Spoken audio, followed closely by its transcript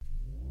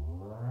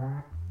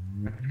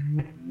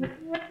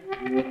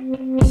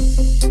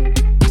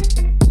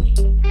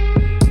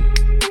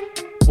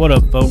What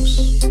up,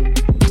 folks?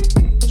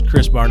 It's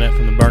Chris Barnett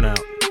from The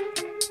Burnout.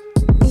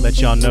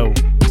 Let y'all know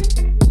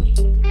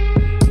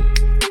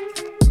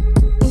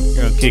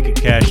you're gonna kick it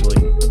casually.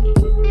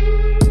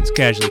 It's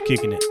casually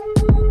kicking it.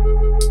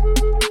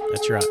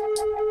 That's right.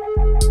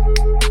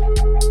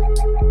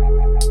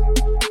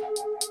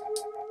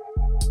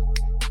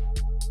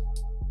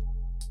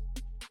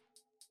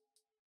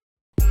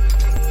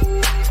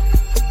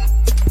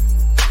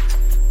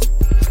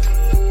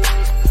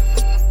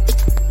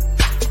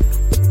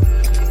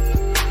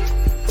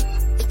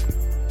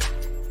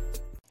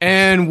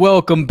 And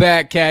welcome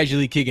back,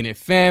 Casually Kicking It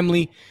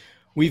family.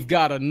 We've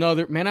got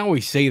another, man, I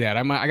always say that.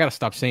 I got to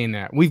stop saying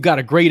that. We've got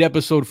a great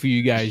episode for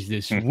you guys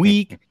this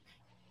week.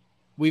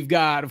 We've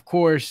got, of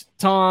course,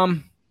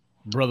 Tom,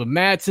 Brother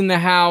Matt's in the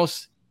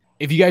house.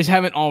 If you guys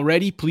haven't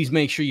already, please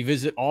make sure you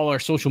visit all our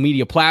social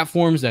media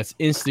platforms. That's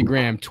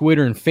Instagram,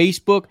 Twitter, and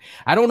Facebook.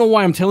 I don't know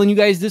why I'm telling you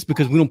guys this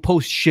because we don't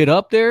post shit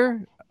up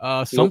there.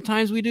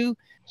 Sometimes we do.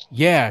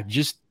 Yeah,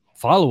 just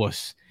follow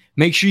us.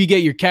 Make sure you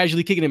get your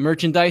Casually Kicking It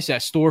merchandise at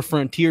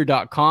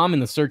storefrontier.com. In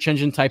the search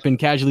engine, type in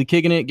Casually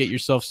Kicking It. Get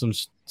yourself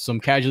some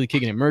Casually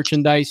Kicking It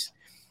merchandise.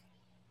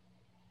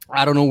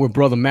 I don't know where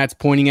Brother Matt's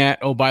pointing at.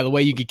 Oh, by the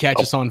way, you can catch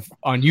us on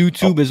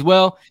YouTube as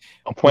well.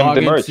 I'm pointing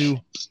the merch.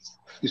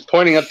 He's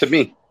pointing up to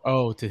me.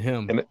 Oh, to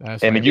him.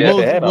 And you got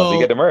the head on, you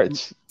get the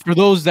merch. For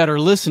those that are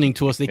listening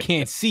to us, they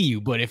can't see you.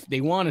 But if they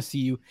want to see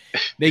you,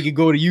 they could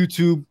go to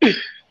YouTube.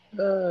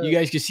 You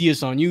guys can see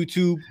us on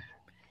YouTube.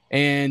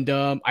 And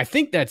I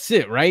think that's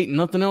it, right?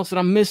 Nothing else that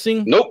I'm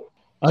missing? Nope.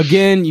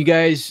 Again, you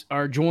guys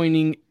are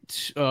joining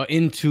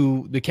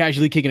into the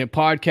Casually Kicking It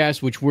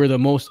podcast, which we're the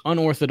most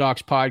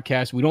unorthodox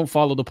podcast. We don't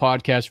follow the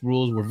podcast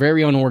rules. We're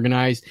very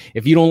unorganized.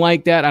 If you don't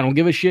like that, I don't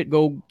give a shit.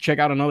 Go check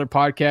out another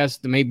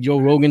podcast. Maybe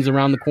Joe Rogan's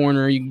around the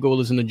corner. You can go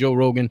listen to Joe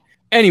Rogan.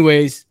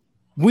 Anyways,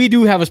 we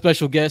do have a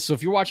special guest. So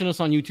if you're watching us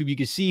on YouTube, you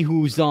can see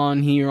who's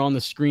on here on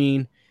the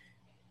screen.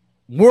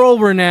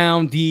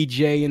 World-renowned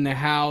DJ in the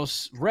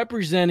house,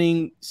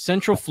 representing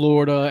Central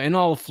Florida and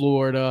all of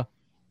Florida.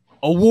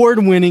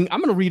 Award-winning. I'm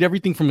going to read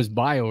everything from his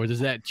bio, or is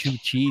that too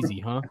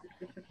cheesy, huh?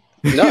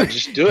 No,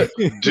 just do it.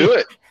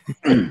 Do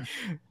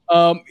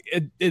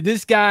it.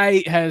 This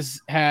guy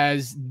has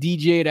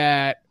DJ'd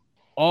at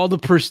all the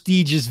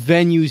prestigious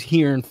venues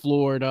here in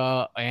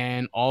Florida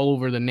and all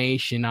over the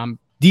nation. I'm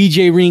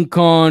DJ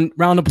Rincon.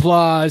 Round of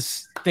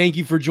applause. Thank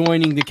you for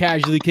joining the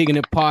Casually Kicking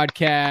It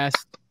podcast.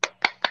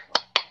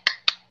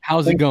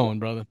 How's it going,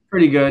 brother?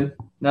 Pretty good.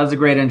 That was a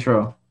great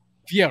intro.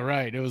 Yeah,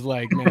 right. It was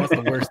like, man, that's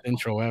the worst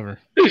intro ever.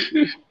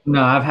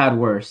 No, I've had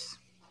worse.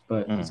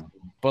 But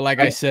like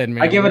I said,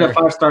 man. I give it a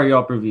 5-star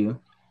Yelp review.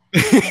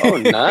 Oh,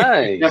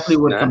 nice. Definitely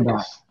would come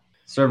back.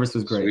 Service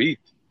was great.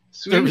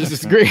 Sweet. Service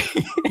is great.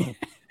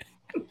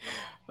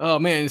 Oh,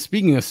 man.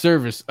 Speaking of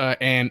service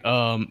and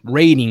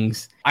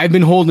ratings, I've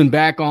been holding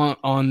back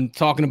on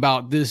talking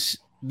about this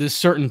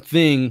certain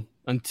thing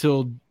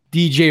until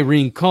DJ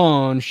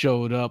Rincon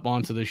showed up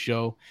onto the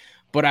show,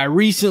 but I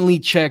recently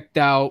checked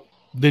out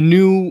the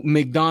new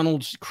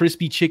McDonald's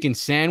crispy chicken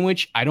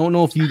sandwich. I don't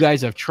know if you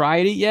guys have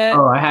tried it yet.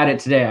 Oh, I had it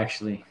today,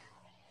 actually.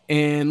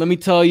 And let me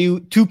tell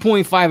you,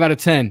 2.5 out of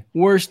 10.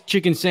 Worst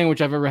chicken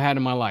sandwich I've ever had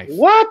in my life.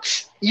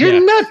 What?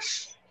 You're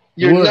nuts.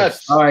 You're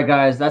nuts. All right,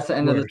 guys, that's the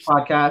end of this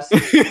podcast.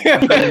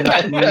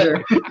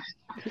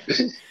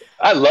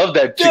 I love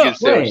that chicken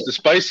sandwich, the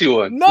spicy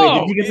one.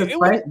 No. Wait, did you get the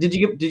spice?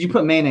 Did you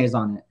put mayonnaise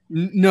on it?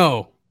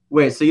 No.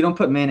 Wait, so you don't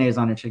put mayonnaise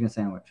on your chicken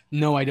sandwich?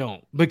 No, I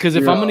don't. Because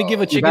if I'm going to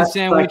give a chicken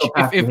sandwich,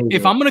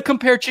 if I'm going to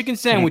compare chicken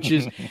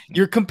sandwiches,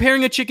 you're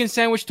comparing a chicken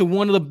sandwich to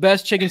one of the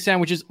best chicken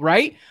sandwiches,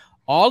 right?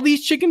 All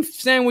these chicken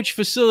sandwich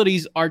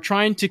facilities are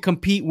trying to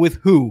compete with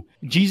who?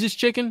 Jesus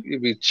Chicken?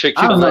 I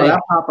don't know.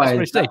 That Popeyes. That's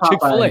what I say.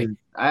 Chick-fil-A.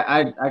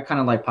 I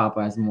kind of like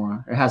Popeyes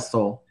more. It has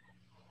soul.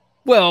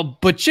 Well,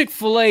 but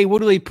Chick-fil-A,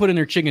 what do they put in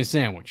their chicken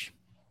sandwich?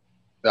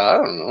 I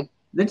don't know.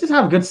 They just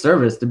have good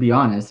service, to be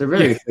honest. They're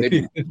very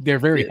they're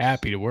very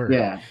happy to work.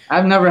 Yeah.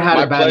 I've never had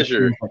My a bad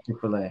pleasure. experience at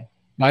Chick-fil-A.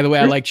 By the way,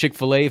 I like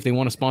Chick-fil-A. If they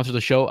want to sponsor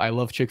the show, I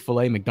love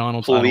Chick-fil-A.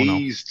 McDonald's,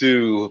 Please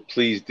do.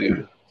 Please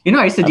do. You know,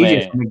 I used to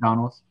DJ for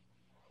McDonald's.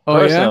 Oh,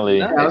 personally,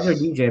 yeah, I was a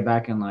DJ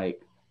back in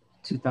like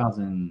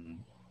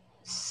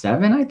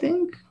 2007, I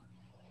think.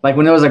 Like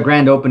when there was a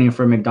grand opening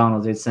for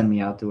McDonald's, they'd send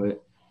me out to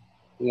it.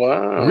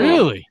 Wow.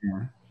 Really?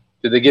 Yeah.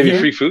 Did they give you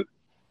free food?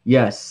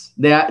 Yes,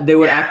 they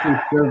would actually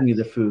serve me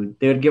the food.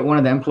 They would get one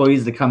of the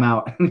employees to come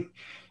out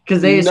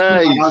because they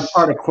are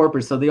part of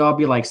corporate, so they all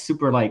be like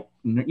super like,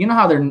 you know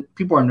how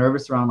people are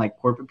nervous around like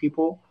corporate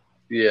people.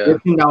 Yeah, they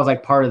think that was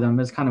like part of them.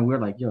 It's kind of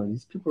weird. Like, yo,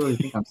 these people really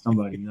think I'm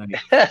somebody. Like,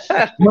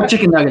 more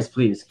chicken nuggets,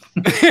 please.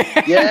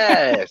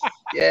 Yes.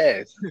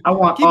 I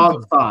want all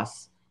the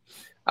sauce.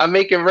 I'm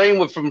making rain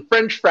with some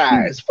French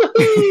fries.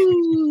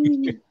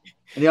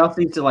 They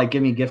also used to like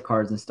give me gift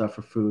cards and stuff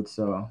for food,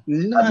 so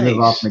nice. I live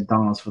off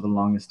McDonald's for the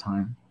longest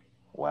time.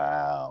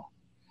 Wow.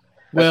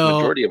 Well, the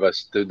majority of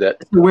us do that.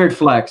 It's a weird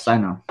flex, I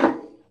know.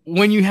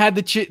 when you had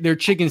their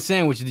chicken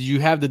sandwich, did you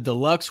have the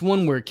deluxe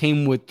one where it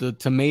came with the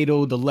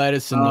tomato, the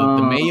lettuce, and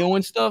the mayo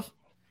and stuff?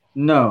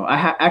 No,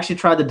 I actually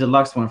tried the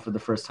deluxe one for the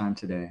first time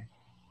today.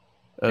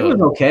 It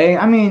was okay.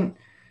 I mean,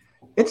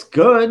 it's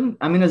good.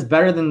 I mean, it's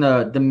better than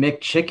the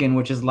McChicken,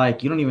 which is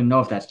like you don't even know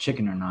if that's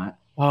chicken or not.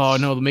 Oh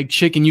no, the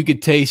McChicken, you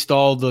could taste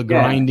all the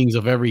grindings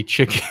of every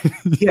chicken.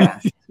 Yeah.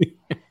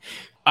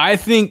 I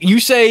think you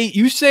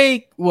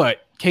say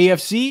what?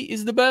 KFC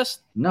is the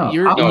best? No,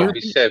 you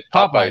said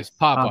Popeyes.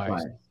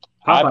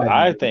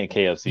 I think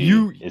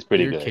KFC is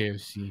pretty good.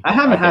 KFC. I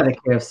haven't had a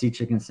KFC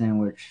chicken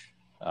sandwich.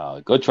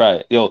 Go try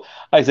it. Yo, like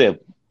I said,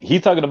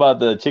 he's talking about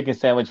the chicken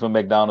sandwich from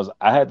McDonald's.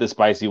 I had the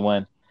spicy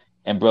one,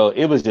 and bro,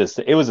 it was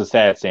a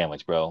sad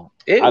sandwich, bro.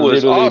 It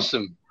was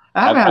awesome.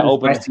 I haven't had the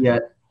spicy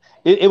yet.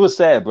 It was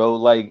sad, bro.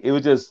 Like it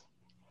was just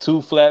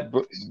two flat,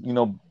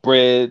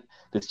 bread.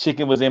 The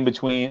chicken was in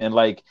between, and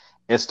like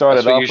it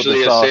started off with the sauce.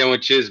 Usually a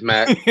sandwich is,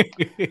 Matt.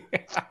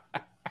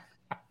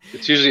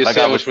 It's usually a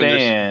sandwich when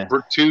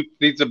there's 2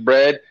 pieces of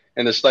bread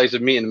and a slice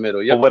of meat in the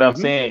middle. Yep. But what I'm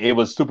saying, it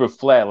was super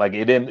flat. Like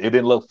it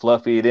didn't look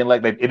fluffy. It didn't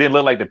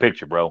look like the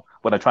picture, bro.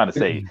 What I'm trying to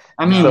say.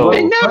 I mean,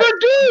 they never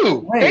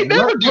do. They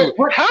never do.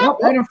 What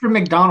item from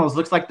McDonald's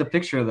looks like the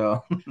picture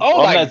though?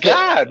 Oh my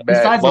God,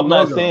 man! I'm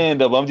not saying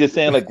that. I'm just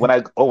saying like when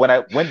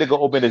I went to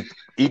go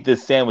eat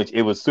this sandwich,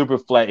 it was super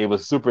flat. It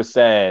was super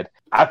sad.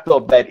 I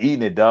felt bad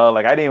eating it, dog.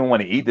 Like I didn't even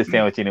want to eat the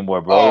sandwich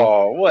anymore, bro.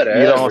 Oh, whatever.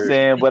 You know what I'm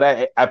saying?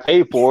 But I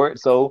paid for it,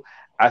 so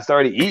I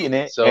started eating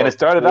it, and it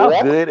started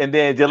out good, and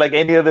then just like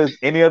any other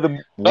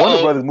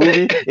Warner Brothers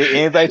movie, it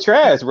ends like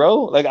trash,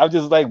 bro. Like I'm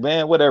just like,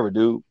 man, whatever,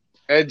 dude.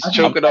 Ed's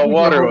choking on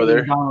water over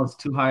there. McDonald's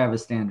too high of a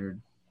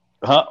standard.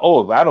 Huh?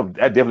 Oh, I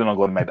definitely don't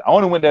go to McDonald's. I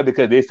only went there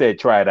because they said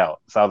try it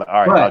out, so I was like,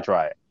 all right, I'll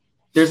try it.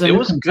 There's a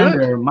new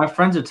contender. My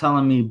friends are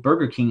telling me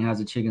Burger King has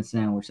a chicken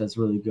sandwich that's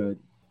really good.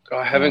 Oh,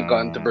 I haven't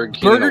gone to Burger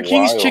King. Burger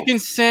King's chicken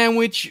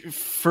sandwich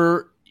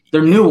for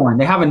their new one.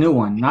 They have a new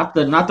one, not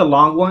the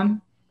long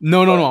one.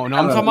 No. I'm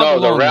talking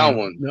about the round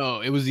one.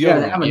 No, it was the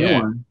other one. They have a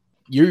new one.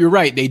 You're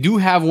right. They do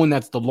have one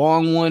that's the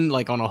long one,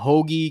 like on a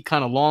hoagie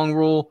kind of long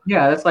roll.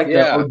 Yeah, that's like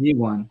the OG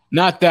one.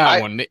 Not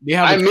that one. They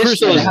have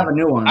They have a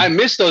new one. I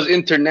miss those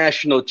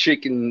international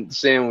chicken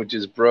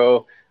sandwiches,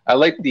 bro. I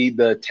like the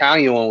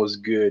Italian one was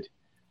good.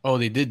 Oh,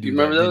 they did do. You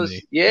remember those?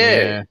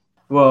 Yeah.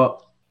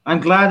 Well, I'm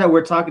glad that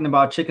we're talking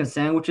about chicken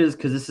sandwiches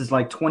because this is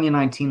like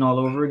 2019 all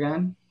over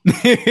again.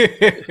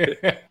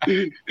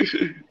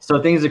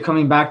 So things are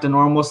coming back to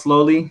normal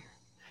slowly.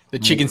 The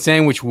chicken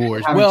sandwich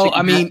wars.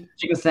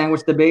 Chicken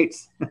sandwich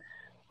debates.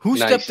 Who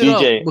stepped it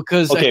up?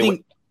 Because I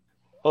think.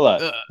 Hold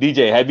on,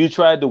 DJ. Have you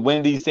tried the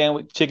Wendy's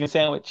chicken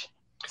sandwich?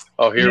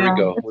 Oh, here we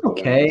go. It's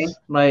okay.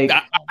 Like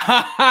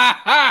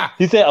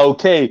he said,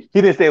 okay.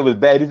 He didn't say it was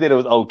bad. He said it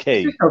was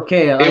okay. It's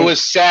okay. It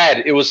was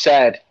sad. It was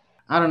sad.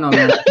 I don't know,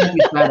 man. I can't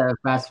be sad at a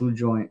fast food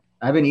joint.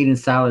 I've been eating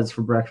salads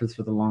for breakfast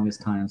for the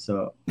longest time.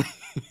 So.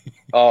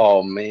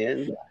 Oh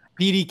man.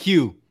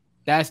 PDQ.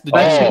 That's the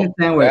best chicken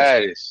sandwich.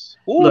 That is.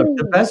 Look,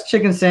 the best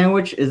chicken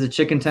sandwich is a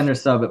chicken tender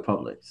sub at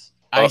Publix.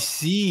 I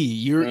see.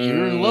 You're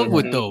in love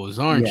with those,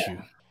 aren't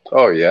you?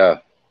 Oh yeah.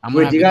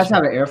 Wait, do you guys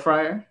have an air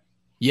fryer?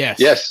 Yes.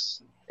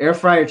 Yes. Air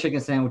fryer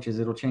chicken sandwiches.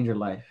 It'll change your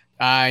life.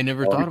 I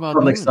never thought about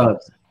Publix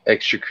subs.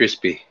 Extra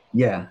crispy.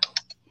 Yeah.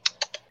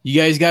 You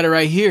guys got it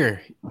right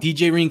here.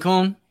 DJ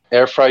Rincon.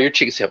 Air fry your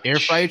chicken sandwich. Air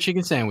fryer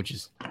chicken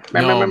sandwiches.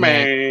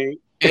 Man.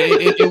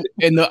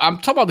 I'm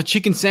talking about the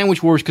chicken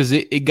sandwich wars because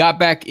it got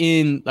back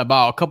in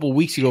about a couple of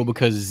weeks ago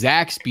because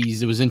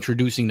Zaxby's was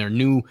introducing their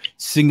new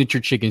signature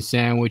chicken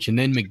sandwich, and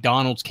then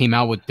McDonald's came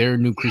out with their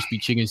new crispy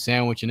chicken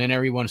sandwich, and then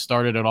everyone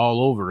started it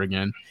all over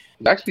again.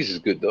 Zaxby's is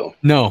good though.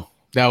 No,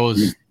 that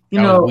was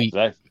weak.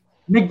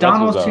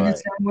 McDonald's chicken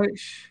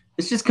sandwich.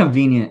 It's just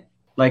convenient.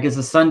 Like it's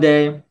a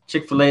Sunday,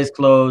 Chick-fil-A is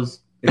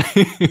closed.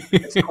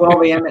 It's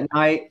 12 a.m. at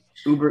night.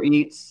 Uber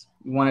Eats.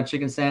 You want a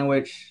chicken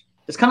sandwich?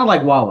 It's kind of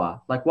like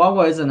Wawa. Like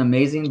Wawa isn't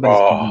amazing, but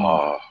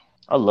it's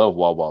I love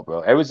Wawa,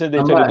 bro. Ever since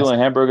they started doing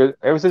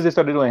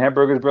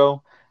hamburgers,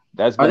 bro,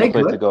 that's been the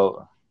place to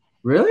go.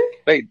 Really?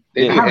 Wait,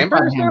 they do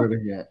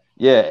hamburgers yet?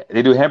 Yeah,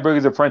 they do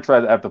hamburgers and French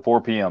fries after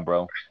 4 p.m.,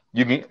 bro.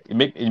 You can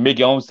make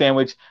your own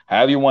sandwich,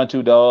 however you want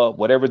to, dog.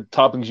 Whatever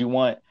toppings you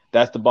want.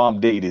 That's the bomb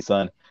diggity,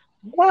 son.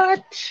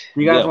 What?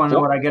 You guys want to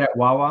know what I get at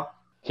Wawa?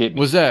 Hit me.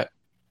 What's that?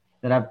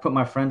 That I put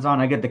my friends on.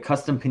 I get the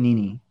custom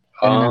panini.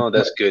 Oh,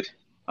 that's good.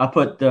 I'll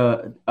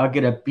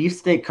get a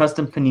beefsteak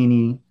custom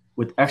panini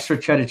with extra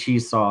cheddar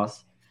cheese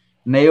sauce,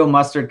 mayo,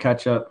 mustard,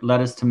 ketchup,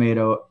 lettuce,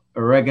 tomato,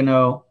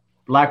 oregano,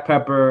 black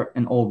pepper,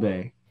 and Old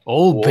Bay.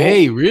 Old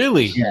Bay,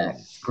 really? Yeah,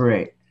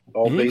 great.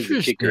 Old Bay's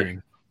the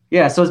kicker.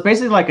 Yeah, so it's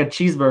basically like a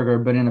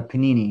cheeseburger, but in a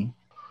panini.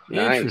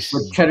 Nice.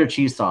 With cheddar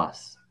cheese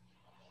sauce.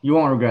 You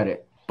won't regret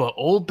it. But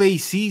Old Bay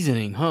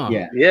seasoning, huh?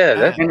 Yeah,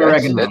 that's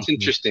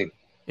interesting.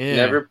 Yeah.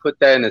 Never put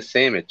that in a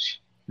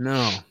sandwich.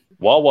 No.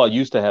 Wawa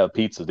used to have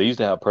pizzas. They used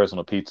to have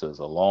personal pizzas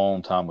a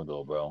long time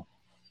ago, bro.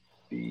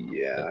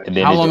 Yeah. And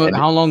then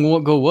how long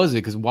ago was it?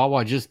 Because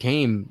Wawa just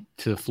came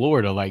to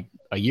Florida like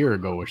a year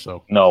ago or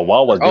so. No,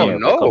 Wawa's been here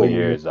for a couple of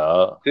years,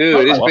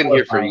 Dude, it's been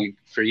here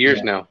for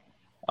years now.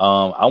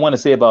 I want to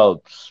say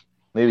about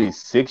maybe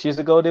 6 years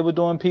ago they were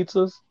doing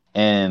pizzas,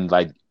 and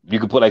like you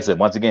could put, like I said,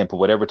 once again, put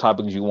whatever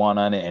toppings you want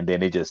on it, and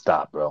then it just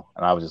stopped, bro.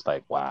 And I was just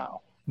like,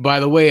 wow. By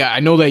the way, I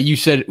know that you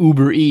said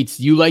Uber Eats.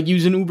 You like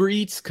using Uber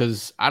Eats?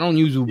 Because I don't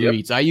use Uber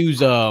Eats. I use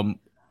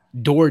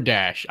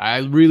DoorDash. I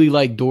really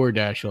like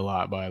DoorDash a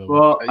lot, by the way.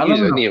 Well, I live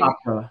in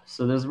Osaka,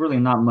 so there's really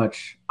not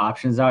much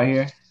options out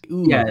here.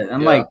 Ooh,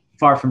 I'm like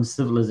far from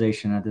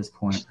civilization at this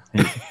point.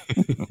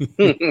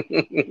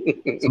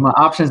 So my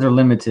options are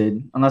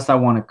limited unless I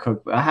want to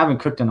cook. I haven't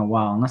cooked in a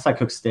while, unless I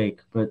cook steak,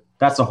 but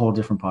that's a whole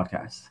different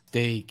podcast.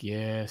 Steak,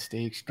 yeah,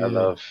 steak's good. I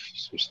love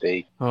some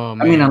steak. Oh,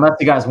 man. I mean, unless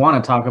you guys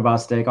want to talk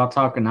about steak, I'll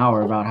talk an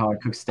hour about how I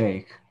cook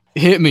steak.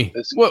 Hit me.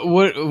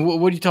 What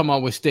are you talking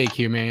about with steak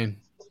here, man?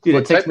 Dude,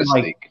 what type of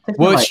steak?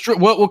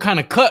 What kind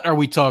of cut are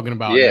we talking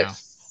about now?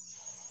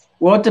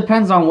 Well, it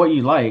depends on what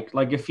you like.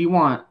 Like if you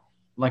want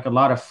like a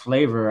lot of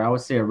flavor, I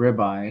would say a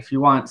ribeye. If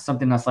you want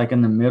something that's like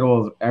in the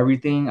middle of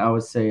everything, I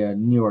would say a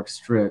New York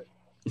strip.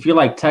 If you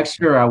like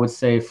texture, I would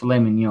say filet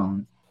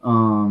mignon.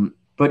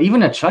 But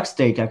even a chuck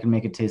steak, I can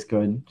make it taste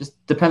good.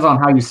 Just depends on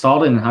how you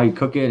salt it and how you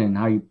cook it and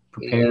how you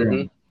prepare.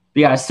 Mm-hmm. But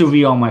yeah, I sous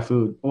vide all my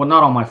food. Well,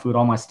 not all my food,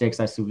 all my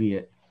steaks I sous vide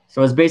it.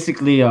 So it's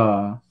basically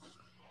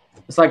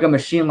it's like a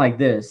machine like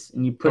this,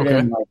 and you put it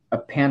in like a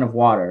pan of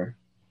water,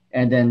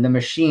 and then the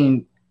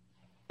machine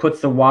puts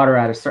the water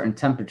at a certain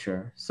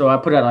temperature. So I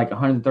put it at like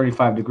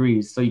 135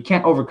 degrees. So you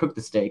can't overcook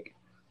the steak.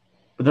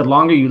 But the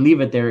longer you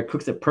leave it there, it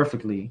cooks it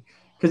perfectly.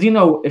 Because you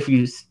know, if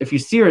you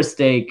sear a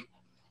steak,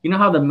 you know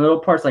how the middle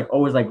part's like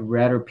always like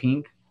red or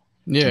pink?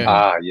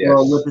 Yeah. Yes.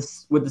 Well,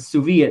 with the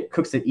sous vide, it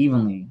cooks it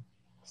evenly.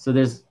 So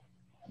there's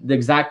the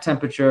exact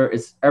temperature,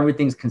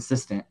 everything's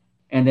consistent.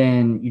 And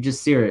then you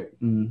just sear it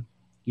and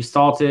you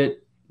salt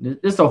it.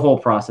 It's a whole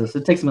process.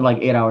 It takes me like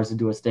 8 hours to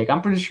do a steak.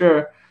 I'm pretty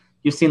sure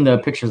you've seen the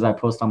pictures I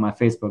post on my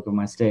Facebook of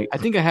my steak. I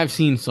think I have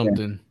seen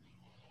something.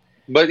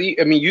 But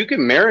I mean, you can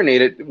marinate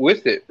it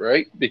with it,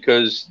 right?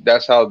 Because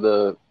that's how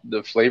the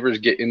flavors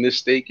get in the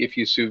steak if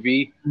you sous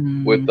vide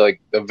with like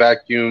the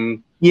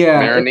vacuum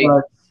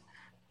marinate.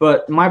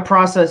 But my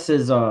process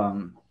is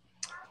for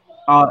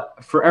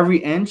every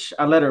inch,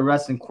 I let it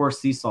rest in coarse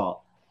sea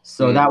salt.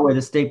 So that way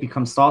the steak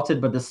becomes salted,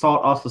 but the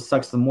salt also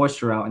sucks the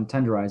moisture out and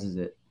tenderizes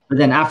it. But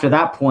then after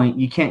that point,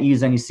 you can't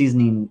use any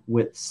seasoning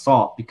with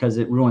salt because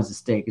it ruins the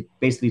steak. It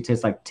basically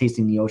tastes like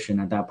tasting the ocean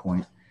at that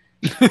point.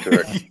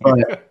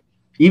 But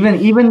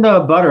even the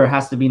butter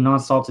has to be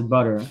non-salted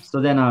butter.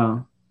 So then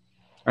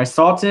I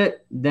salt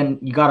it, then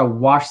you got to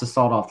wash the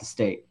salt off the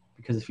steak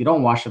because if you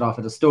don't wash it off,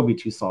 it'll still be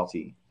too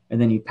salty. And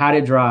then you pat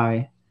it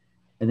dry,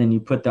 and then you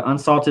put the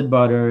unsalted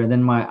butter, and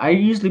then I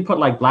usually put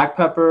like black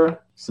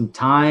pepper, some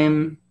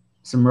thyme,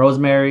 some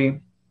rosemary,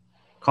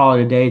 call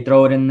it a day,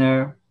 throw it in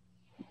there.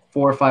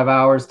 4 or 5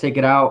 hours, take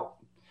it out.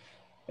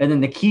 And then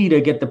the key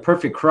to get the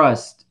perfect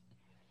crust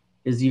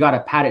is you got to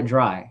pat it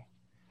dry.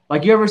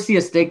 Like you ever see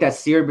a steak that's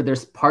seared, but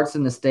there's parts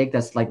in the steak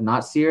that's like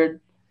not seared?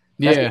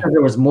 That's because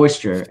there was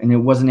moisture and it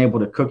wasn't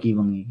able to cook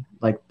evenly,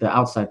 like the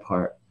outside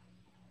part.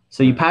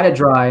 So you pat it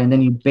dry and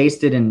then you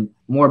baste it in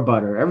more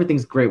butter.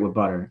 Everything's great with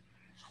butter.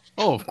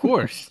 Oh, of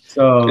course.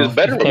 So it's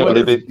better.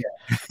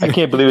 I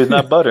can't believe it's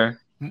not butter.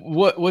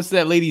 What's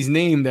that lady's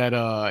name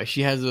that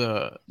she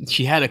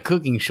had a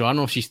cooking show? I don't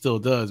know if she still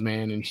does,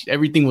 man. And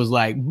everything was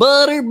like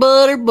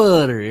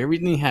butter.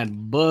 Everything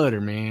had butter,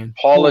 man.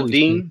 Paula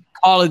Deen,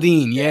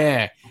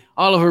 yeah.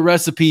 All of her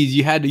recipes,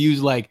 you had to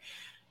use like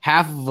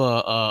half of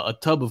a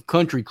tub of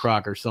Country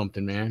Crock or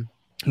something, man.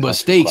 But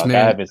steaks,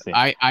 man.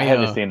 I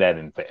haven't seen that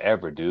in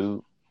forever,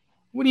 dude.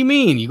 What do you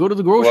mean? You go to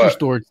the grocery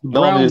store.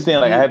 No, I'm just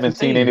saying, like, I haven't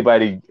seen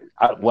anybody.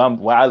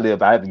 Where I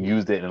live, I haven't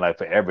used it in like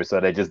forever. So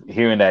that just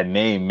hearing that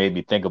name made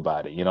me think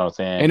about it. You know what I'm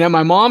saying? And at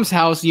my mom's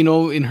house, you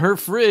know, in her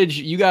fridge,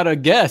 you gotta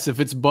guess if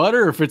it's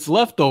butter or if it's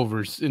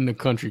leftovers in the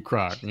Country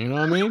Crock. You know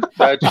what I mean?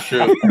 That's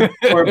true.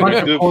 Or a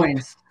bunch of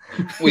coins.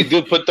 We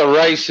do put the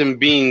rice and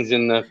beans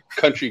in the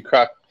Country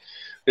Crock.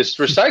 It's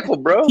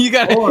recycled, bro. You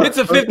got it's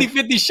a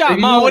 50-50 shot,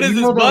 Mom. What is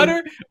this,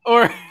 butter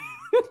or?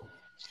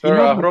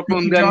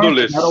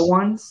 Metal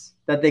ones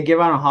that they give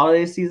out on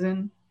holiday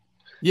season.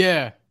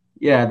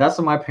 Yeah, that's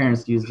what my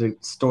parents used to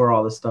store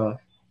all the stuff.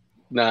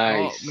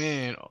 Nice.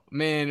 Oh,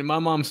 man, my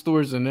mom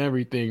stores and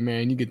everything,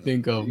 man. You could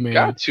think of, man.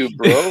 Got to,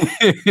 bro.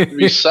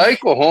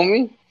 Recycle,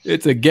 homie.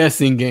 It's a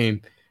guessing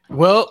game.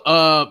 Well,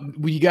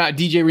 we got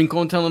DJ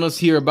Rincon telling us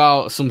here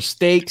about some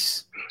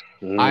steaks.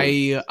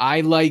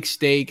 I like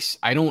steaks.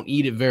 I don't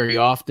eat it very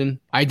often.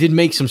 I did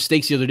make some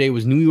steaks the other day. It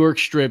was New York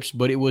strips,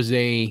 but it was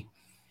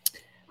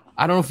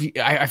I don't know if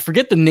I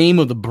forget the name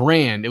of the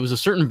brand. It was a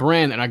certain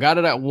brand, and I got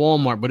it at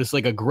Walmart. But it's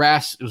like it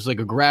was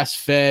like a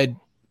grass-fed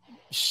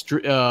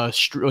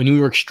New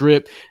York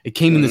strip. It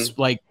came in this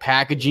like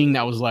packaging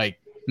that was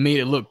like made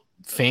it look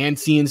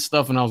fancy and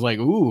stuff. And I was like,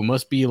 ooh, it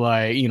must be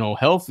like, you know,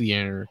 healthy,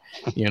 or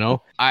you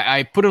know.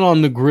 I put it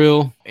on the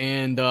grill,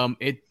 and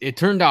it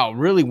turned out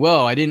really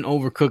well. I didn't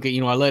overcook it.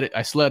 You know, I let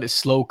it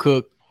slow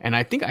cook, and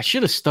I think I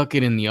should have stuck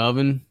it in the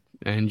oven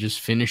and just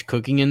finished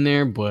cooking in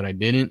there, but I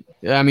didn't.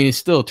 I mean, it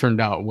still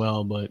turned out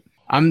well, but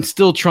I'm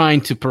still trying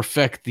to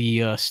perfect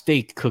the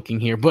steak cooking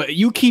here, but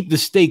you keep the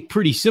steak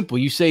pretty simple.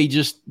 You say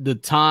just the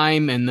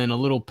thyme and then a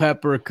little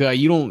pepper.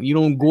 You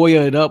don't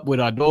Goya it up with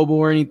adobo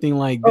or anything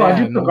like that. Oh, I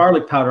do put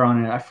garlic powder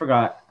on it. I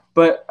forgot.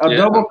 But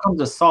adobo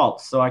comes with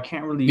salt, so I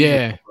can't really use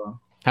it.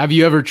 Have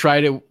you ever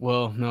tried it?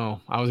 Well,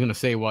 no. I was gonna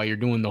say while you're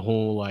doing the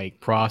whole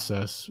like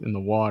process in the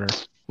water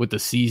with the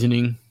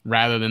seasoning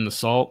rather than the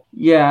salt.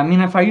 Yeah, I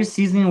mean, if I use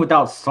seasoning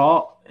without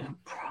salt,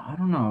 I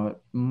don't know. It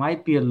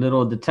might be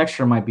the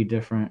texture might be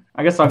different.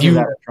 I guess I'll give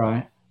that a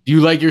try. Do you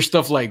like your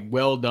stuff like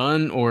well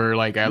done, or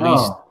like at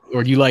least,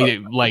 or do you like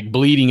it like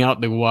bleeding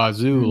out the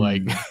wazoo?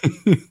 Like,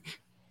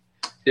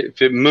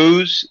 if it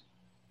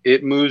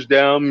moves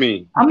down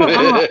me. I'm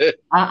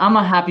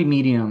a happy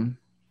medium.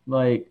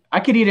 Like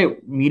I could eat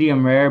it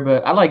medium rare,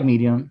 but I like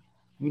medium.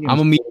 I'm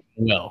a medium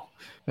well.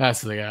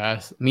 That's the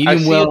guy. Medium I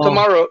see well. You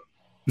tomorrow.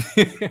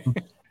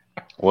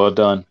 Well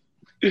done.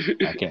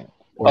 I can't.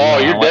 Oh,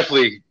 you're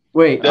definitely.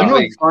 Wait, you know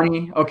what's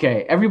funny?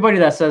 Okay, everybody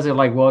that says they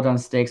like well done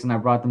steaks, and I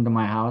brought them to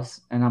my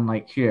house, and I'm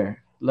like,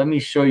 here, let me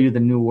show you the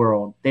new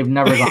world. They've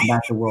never gone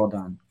back to well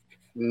done.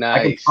 Nice.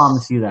 I can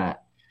promise you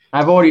that.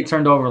 I've already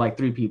turned over like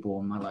 3 people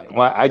in my life.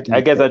 Well, I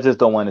guess I just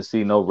don't want to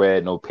see no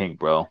red, no pink,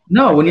 bro.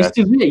 No, when you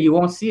sous vide it, you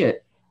won't see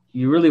it.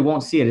 You really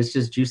won't see it. It's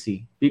just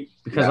juicy.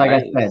 Because like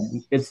I said,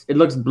 it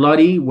looks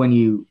bloody when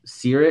you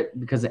sear it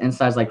because the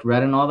inside's like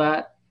red and all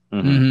that.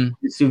 Mm-hmm.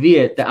 Sous vide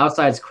it, the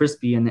outside's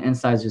crispy and the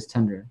inside's just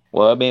tender.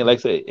 Well, I mean, like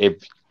I said,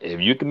 if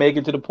you can make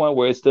it to the point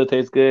where it still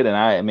tastes good, and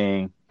I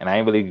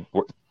ain't really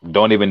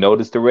don't even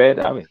notice the red.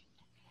 I mean,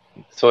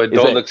 so it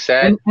don't look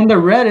sad. And the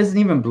red isn't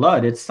even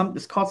blood. It's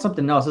called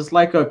something else. It's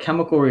like a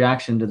chemical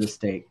reaction to the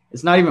steak.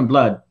 It's not even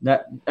blood.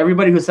 That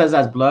everybody who says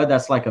that's blood,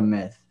 that's like a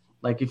myth.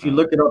 Like if you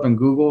look it up in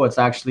Google, it's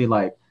actually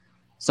like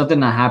something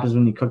that happens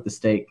when you cook the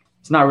steak.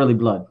 It's not really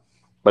blood.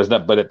 But it's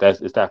not. But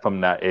is that from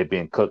not it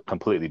being cooked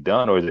completely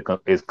done, or is it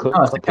cooked?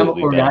 No, it's a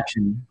chemical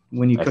reaction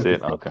when you cook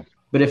it. Okay.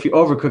 But if you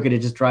overcook it, it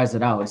just dries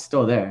it out. It's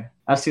still there.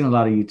 I've seen a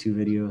lot of YouTube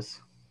videos.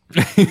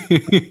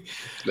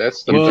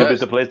 That's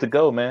the place to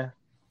go, man.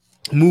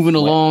 Moving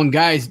along,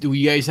 guys. Do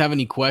you guys have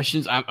any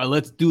questions?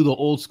 Let's do the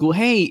old school.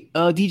 Hey,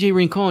 DJ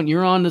Rincon,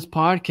 you're on this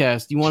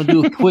podcast. You want to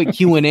do a quick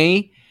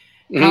Q&A?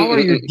 How are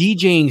your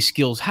DJing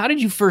skills? How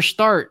did you first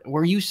start?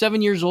 Were you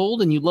 7 years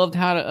old and you loved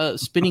how to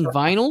spinning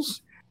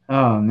vinyls?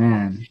 Oh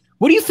man,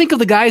 what do you think of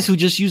the guys who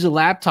just use a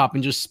laptop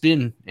and just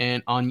spin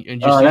and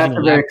just that's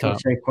a very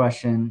cliche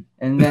question.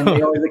 And then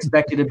they always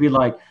expect you to be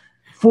like,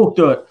 "Fuck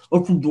that!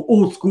 I'm from the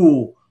old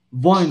school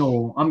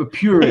vinyl. I'm a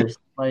purist."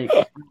 Like,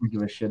 I don't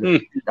give a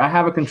shit. I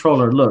have a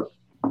controller. Look,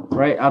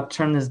 right? I'll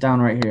turn this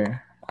down right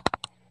here.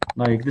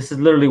 Like, this is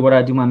literally what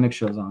I do my mix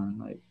shows on.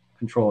 Like,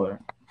 controller.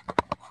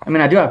 I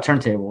mean, I do have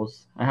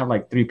turntables. I have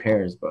like 3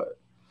 pairs, but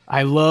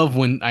I love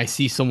when I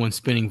see someone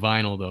spinning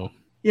vinyl, though.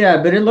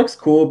 Yeah, but it looks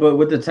cool. But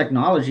with the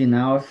technology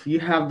now, if you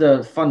have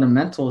the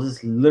fundamentals,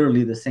 it's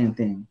literally the same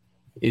thing.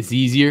 It's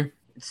easier.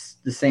 It's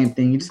the same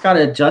thing. You just got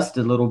to adjust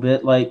it a little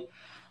bit. Like,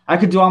 I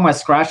could do all my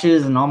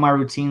scratches and all my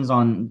routines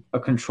on a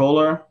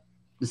controller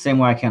the same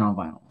way I can on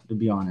vinyl, to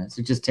be honest.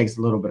 It just takes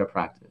a little bit of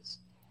practice.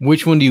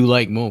 Which one do you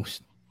like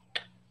most?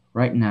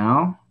 Right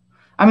now?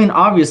 I mean,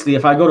 obviously,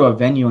 if I go to a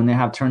venue and they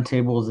have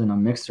turntables and a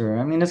mixer,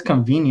 I mean, it's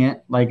convenient.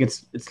 Like,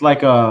 it's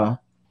like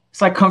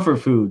comfort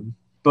food.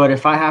 But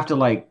if I have to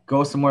like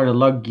go somewhere to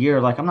lug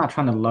gear, like I'm not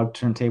trying to lug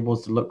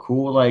turntables to look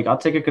cool. Like I'll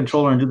take a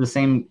controller and do the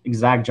same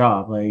exact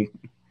job. Like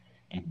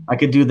I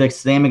could do the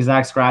same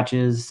exact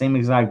scratches, same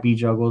exact beat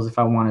juggles if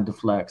I wanted to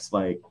flex.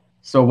 Like,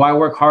 so why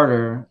work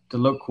harder to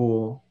look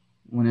cool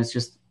when it's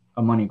just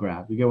a money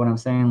grab? You get what I'm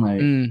saying?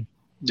 Like,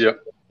 yeah.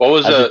 What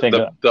was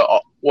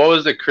what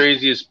was the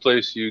craziest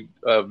place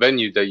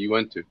venue that you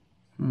went to?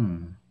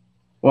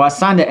 Well, I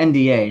signed an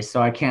NDA,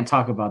 so I can't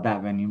talk about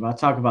that venue, but I'll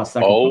talk about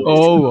second.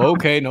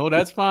 Okay. No,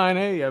 that's fine.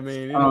 Hey, I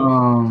mean,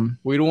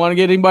 we don't want to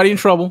get anybody in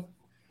trouble.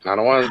 I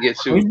don't want to get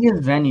sued.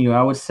 Craziest venue,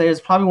 I would say,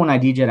 is probably when I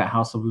DJ'd at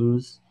House of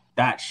Blues.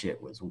 That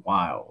shit was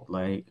wild.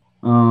 Like,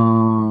 I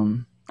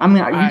mean,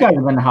 you guys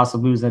have been to House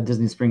of Blues at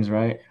Disney Springs,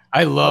 right?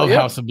 I love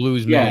House of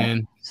Blues, man.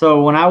 Yeah.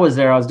 So when I was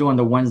there, I was doing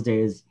the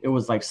Wednesdays. It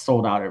was like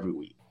sold out every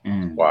week.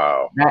 And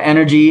wow, that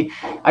energy,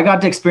 I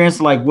got to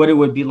experience like what it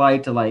would be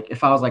like to like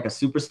if I was like a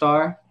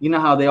superstar. You know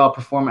how they all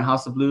perform at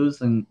House of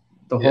Blues and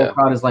the whole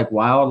crowd is like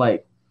wild.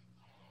 Like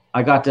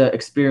I got to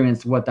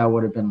experience what that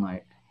would have been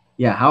like.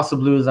 Yeah, House of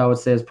Blues, I would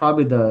say, is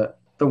probably the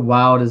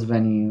wildest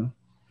venue.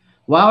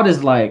 Wild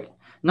is like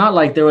not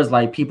like there was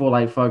like people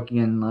like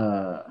fucking.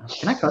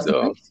 Can I cuss?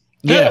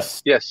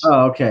 Yes.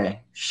 Oh, okay.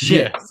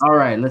 Shit. Yes. All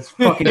right, let's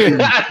fucking do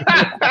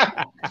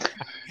it.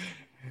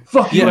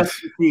 Fuck you,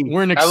 SEC.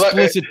 We're an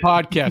explicit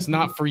podcast,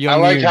 not for young. I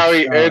like how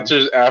he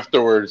answers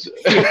afterwards.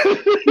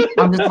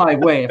 I'm just like,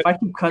 wait, if I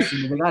keep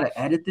cussing, they gotta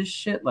edit this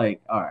shit.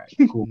 Like, all right,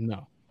 cool.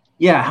 No.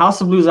 Yeah,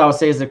 House of Blues, I would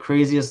say, is the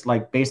craziest,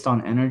 like based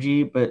on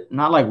energy, but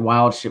not like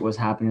wild shit was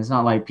happening. It's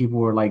not like people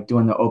were like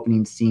doing the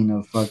opening scene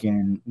of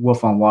fucking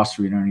Wolf on Wall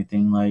Street or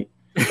anything. Like,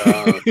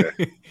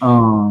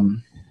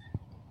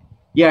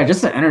 yeah,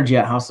 just the energy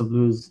at House of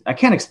Blues. I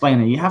can't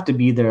explain it. You have to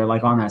be there,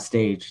 like on that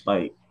stage,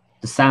 like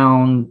the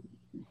sound.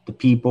 the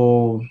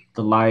people,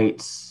 the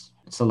lights.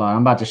 It's a lot.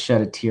 I'm about to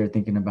shed a tear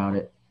thinking about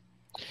it.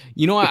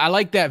 You know, I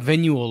like that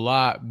venue a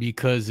lot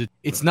because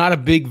it's not a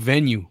big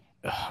venue.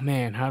 Oh,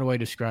 man, how do I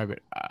describe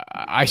it?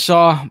 I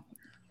saw...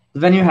 The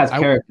venue has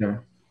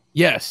character.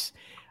 Yes.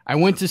 I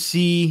went to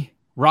see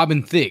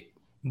Robin Thicke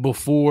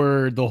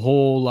before the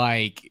whole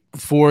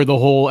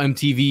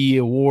MTV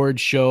award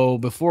show,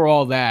 before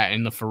all that,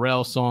 and the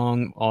Pharrell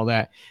song, all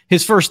that.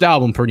 His first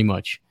album, pretty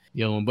much.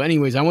 But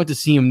anyways, I went to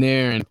see him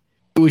there, and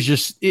it was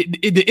just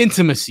the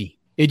intimacy.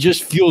 It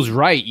just feels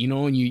right,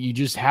 and you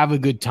just have a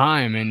good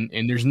time,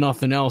 and there's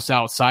nothing else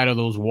outside of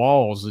those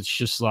walls. It's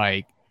just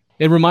like,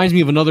 it reminds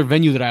me of another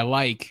venue that I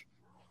like,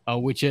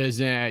 which is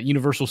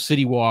Universal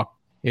City Walk.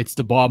 It's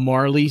the Bob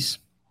Marley's.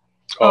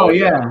 Oh,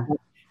 yeah.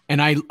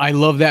 And I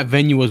love that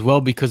venue as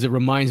well because it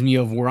reminds me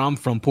of where I'm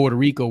from, Puerto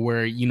Rico,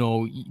 where,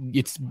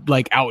 it's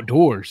like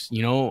outdoors,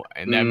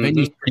 and that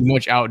venue's pretty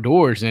much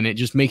outdoors, and it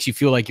just makes you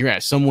feel like you're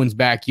at someone's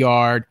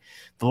backyard,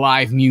 the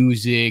live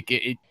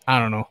music. I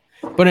don't know.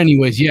 But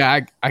anyways,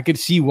 yeah, I could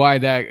see why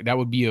that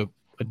would be a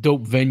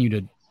dope venue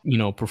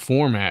to,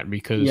 perform at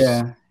because.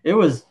 Yeah, it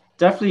was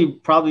definitely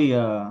probably,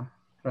 how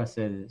do I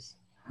say this?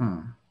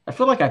 I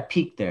feel like I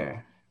peaked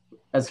there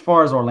as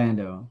far as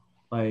Orlando.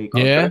 Like,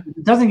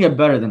 it doesn't get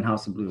better than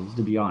House of Blues,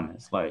 to be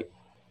honest. Like,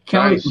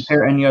 can't really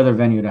compare any other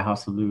venue to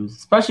House of Blues,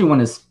 especially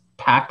when it's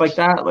packed like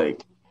that.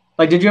 Like,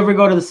 did you ever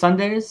go to the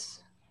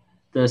Sundays,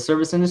 the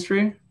service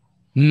industry?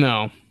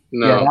 No.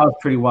 Yeah, that was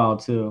pretty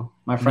wild too.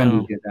 My friend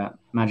who did that,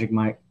 Magic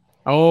Mike.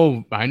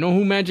 Oh, I know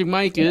who Magic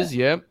Mike is.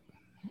 Yep,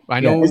 I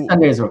know. His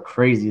Sundays were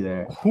crazy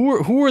there.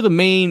 Who are the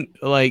main,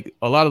 like,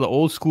 a lot of the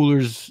old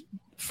schoolers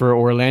for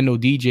Orlando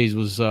DJs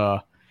was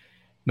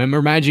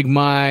remember Magic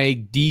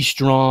Mike, D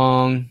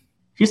Strong.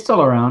 He's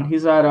still around.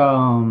 He's at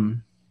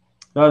the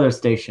other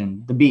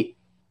station, The Beat.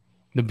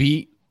 The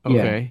Beat?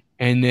 Okay.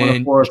 Yeah. And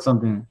then 104 or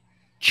something.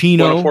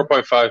 Chino.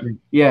 104.5.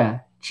 Yeah.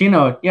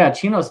 Chino. Yeah,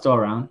 Chino's still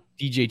around.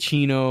 DJ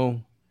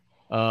Chino.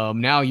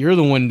 Now you're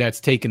the one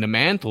that's taking the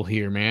mantle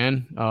here,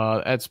 man.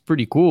 That's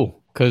pretty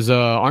cool. Because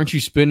aren't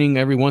you spinning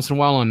every once in a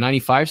while on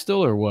 95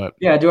 still or what?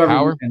 Yeah, I do every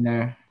weekend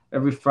there.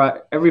 Every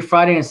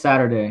Friday and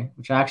Saturday,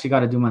 which I actually got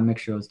to do my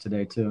mix shows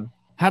today too.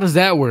 How does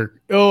that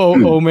work?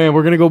 Oh man,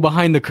 we're gonna go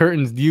behind the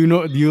curtains. Do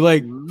you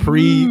like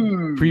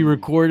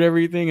pre-record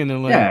everything and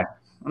then like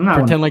I'm not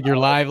pretend like you're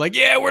live? Like,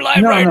 yeah, we're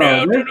live right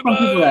now. There's some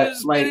people that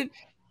like,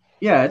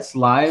 yeah, it's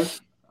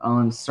live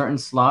on certain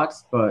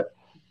slots, but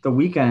the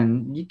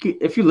weekend,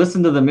 if you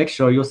listen to the mix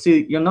show,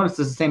 you'll notice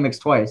it's the same mix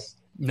twice.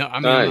 No, I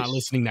mean, I'm not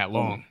listening that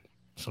long,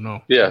 so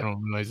no. Yeah, I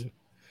don't realize it.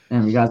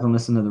 Damn, you guys don't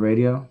listen to the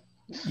radio?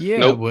 Yeah,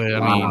 nope. But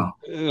I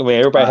mean,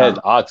 everybody has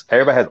aux.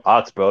 Everybody has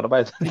aux, bro.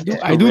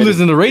 I do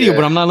listen to the radio,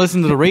 but I'm not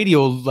listening to the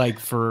radio like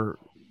for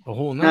the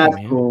whole night. That's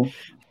man. Cool.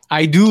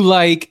 I do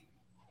like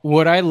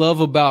what I love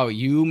about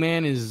you,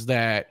 man, is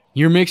that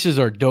your mixes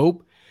are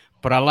dope,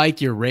 but I like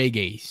your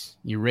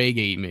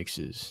reggae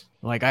mixes.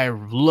 Like, I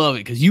love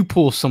it because you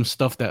pull some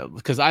stuff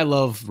because I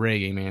love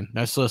reggae, man.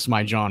 That's just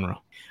my genre.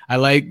 I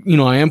like,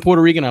 I am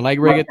Puerto Rican. I like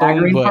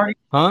reggaeton, but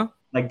parties?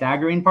 Like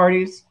daggering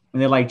parties. When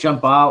they like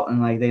jump out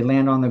and like they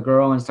land on the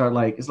girl and start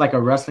like, it's like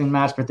a wrestling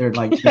match, but they're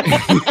like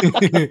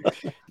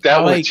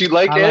what you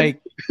like, Ed?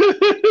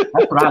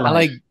 That's what I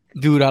like.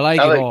 Dude, I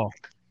like it all.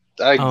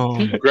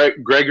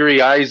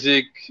 Gregory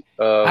Isaac.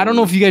 I don't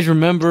know if you guys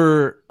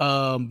remember,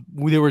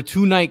 there were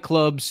two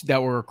nightclubs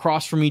that were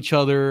across from each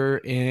other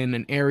in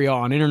an area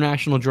on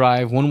International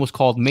Drive. One was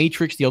called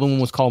Matrix. The other one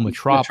was called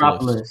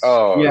Metropolis.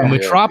 Oh, yeah.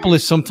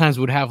 Metropolis sometimes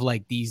would have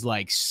like these,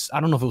 like, I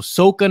don't know if it was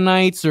soca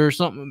nights or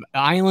something,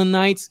 island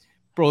nights.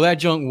 Bro, that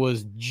junk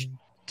was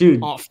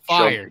on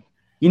fire.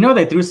 You know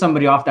they threw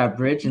somebody off that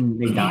bridge and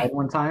they died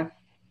one time?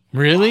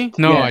 Really?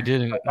 No, I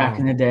didn't. Back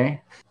in the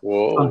day.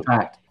 Whoa. Fun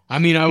fact. I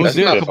mean, I was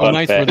there a couple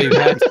nights where they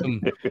had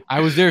some. I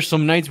was there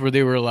some nights where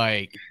they were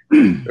like,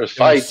 there's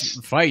fights.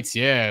 Fights,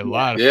 yeah, a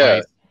lot of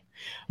fights.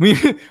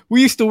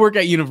 We used to work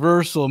at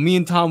Universal. Me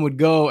and Tom would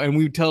go and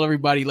we would tell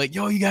everybody like,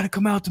 "Yo, you got to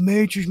come out to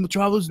Matrix.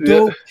 Metropolis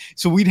dope." Yeah.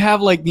 So we'd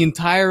have like the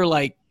entire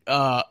like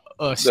staff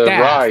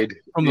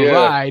from the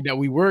ride that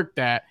we worked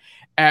at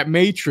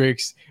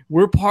Matrix.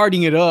 We're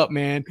partying it up,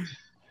 man.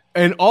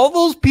 And all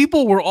those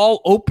people were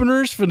all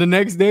openers for the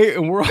next day,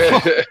 and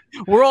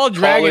we're all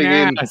dragging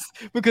ass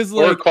because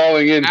like we're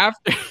calling in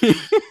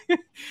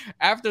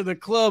after the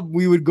club,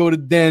 we would go to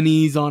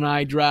Denny's on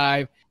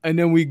iDrive, and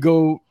then we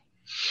go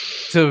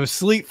to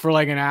sleep for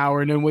like an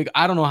hour, and then wake.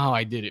 I don't know how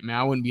I did it, man.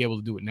 I wouldn't be able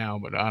to do it now,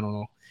 but I don't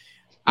know.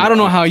 I don't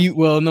know how you.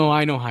 Well, no,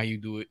 I know how you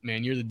do it,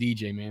 man. You're the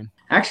DJ, man.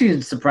 Actually,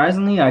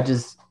 surprisingly, I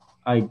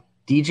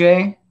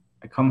DJ.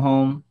 I come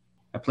home.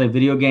 I play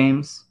video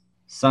games.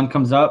 Sun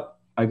comes up.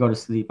 I go to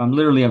sleep. I'm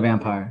literally a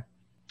vampire.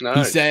 Nice.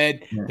 He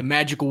said the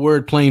magical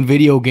word playing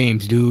video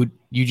games, dude.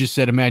 You just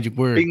said a magic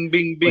word. Bing,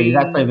 bing, bing. Wait, you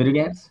guys play video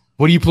games?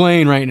 What are you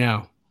playing right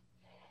now?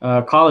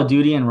 Call of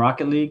Duty and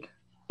Rocket League.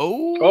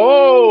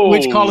 Oh.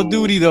 Which Call of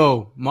Duty,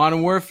 though?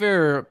 Modern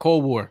Warfare or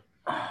Cold War?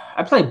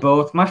 I play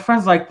both. My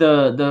friends like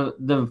the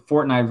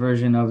Fortnite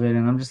version of it,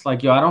 and I'm just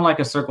like, yo, I don't like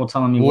a circle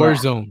telling me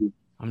Warzone.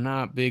 I'm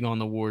not big on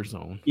the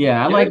Warzone.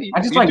 Yeah, I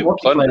just like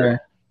multiplayer.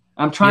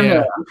 I'm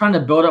trying to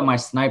build up my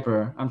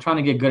sniper. I'm trying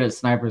to get good at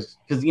snipers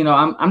because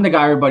I'm the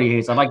guy everybody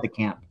hates. I like the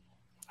camp.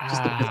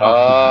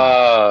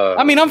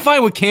 I mean, I'm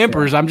fine with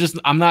campers. I'm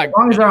not. As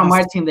long as they're on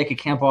my team, they can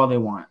camp all they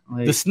want.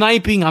 Like, the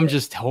sniping, I'm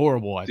just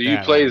horrible at. Do you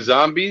play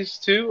zombies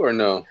too, or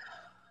no?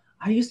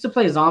 I used to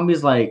play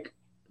zombies like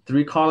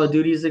 3 Call of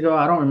Duties ago.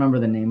 I don't remember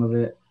the name of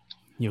it.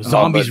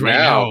 Zombies right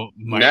now.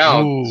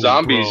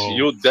 Zombies, bro.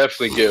 You'll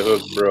definitely get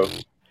hooked, bro.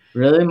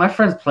 Really? My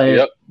friends play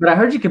it, but I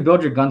heard you could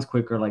build your guns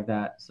quicker like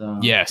that. So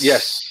yes.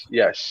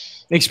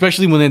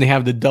 Especially when they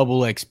have the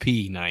double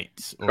XP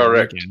nights.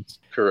 Correct.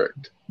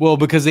 Well,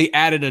 because they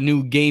added a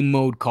new game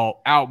mode called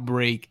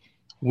Outbreak,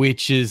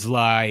 which is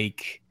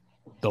like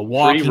the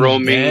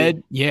Walking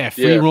Dead. Yeah,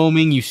 free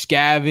roaming. You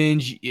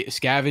scavenge,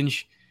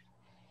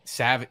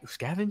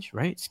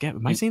 right?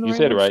 Am I saying the right? You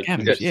said it right.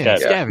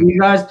 Scavenge. You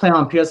guys play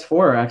on PS4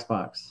 or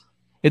Xbox?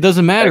 It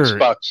doesn't matter.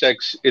 Xbox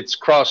X. It's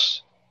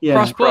cross. Yeah,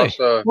 cross-play.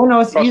 Well, no,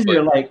 it's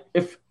easier. Like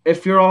if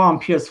you're all on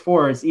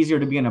PS4, it's easier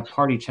to be in a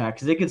party chat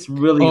because it gets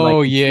really.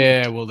 Oh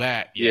yeah, well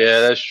that. Yes. Yeah,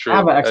 that's true. I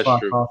have an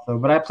Xbox also,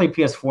 but I play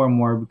PS4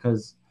 more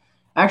because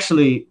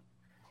actually,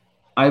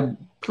 I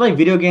play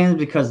video games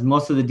because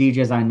most of the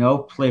DJs I know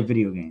play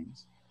video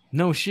games.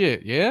 No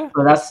shit, yeah.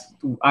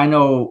 So I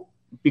know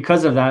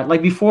because of that.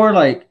 Like before,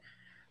 like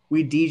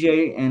we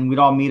DJ and we'd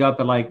all meet up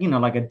at like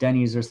a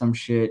Denny's or some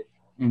shit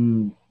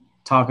and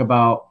talk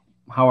about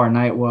how our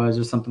night was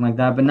or something like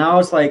that. But now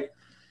it's like,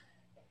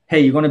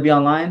 hey, you want to be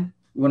online?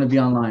 You want to be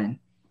online?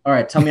 All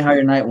right, tell me how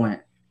your night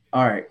went.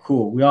 All right,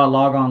 cool. We all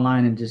log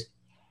online and just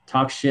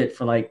talk shit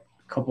for like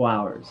a couple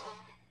hours.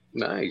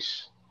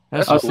 Nice.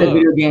 I'll say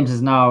video games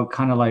is now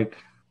kind of like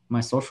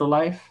my social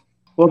life.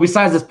 Well,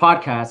 besides this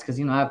podcast, because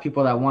I have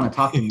people that want to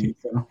talk to me.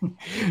 So.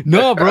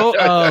 No, bro.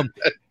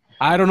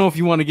 I don't know if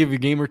you want to give your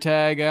gamer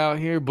tag out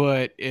here,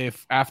 but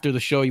if after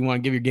the show you want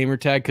to give your gamer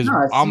tag, because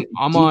I'm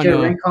on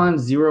Rincon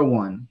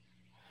 01.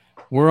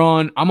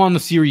 I'm on the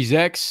Series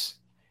X.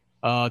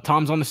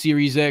 Tom's on the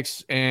Series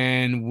X,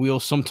 and we'll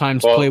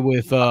sometimes play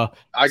with I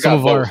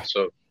got both,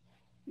 so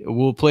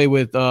we'll play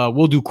with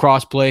we'll do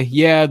crossplay.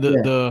 Yeah,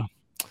 the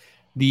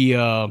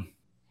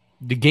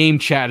game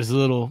chat is a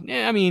little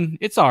I mean,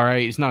 it's all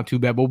right. It's not too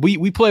bad, but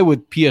we play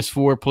with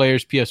PS4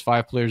 players,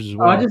 PS5 players as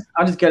well.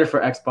 I'll just get it for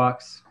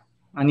Xbox.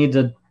 I need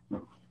to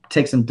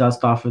take some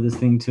dust off of this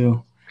thing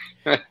too.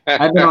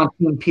 I've been on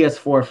Team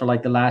PS4 for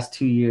like the last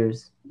 2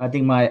 years. I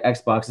think my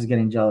Xbox is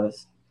getting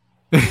jealous.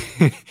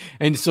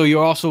 And so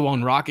you're also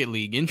on Rocket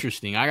League.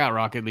 Interesting. I got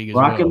Rocket League as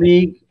well. Rocket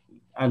League.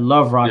 I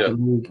love Rocket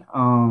League.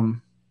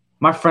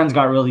 My friends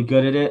got really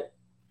good at it.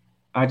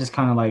 I just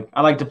kind of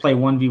I like to play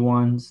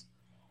 1v1s.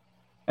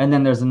 And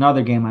then there's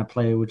another game I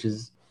play, which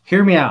is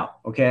Hear Me Out,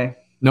 okay?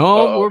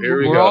 No,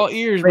 we're all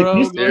ears,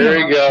 bro.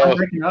 There we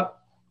go.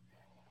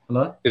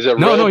 Hello? Is it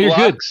No, you're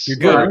good. You're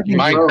good.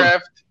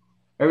 Minecraft?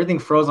 Everything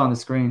froze on the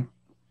screen.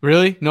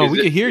 Really? No,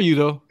 we can hear you,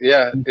 though.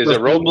 Yeah. Is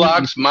it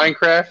Roblox,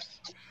 Minecraft?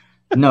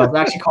 No, it's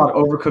actually called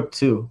Overcooked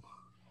 2.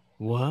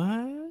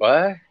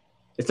 What?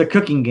 It's a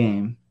cooking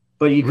game,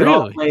 but you can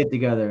all play it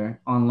together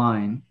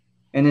online.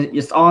 And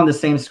it's all on the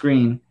same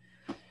screen.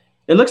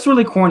 It looks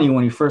really corny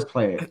when you first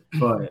play it,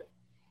 but...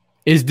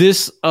 Is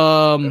this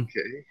a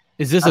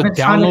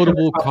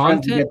downloadable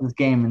content? To get this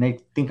game, and they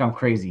think I'm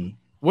crazy.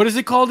 What is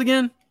it called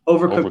again?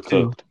 Overcooked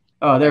 2.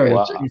 Oh, there it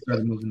is. He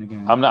started moving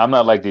again. I'm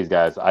not like these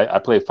guys. I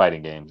play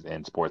fighting games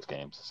and sports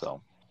games. So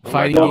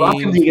fighting games.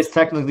 Rocket League is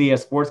technically a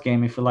sports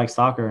game if you like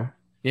soccer.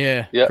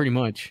 Yeah, pretty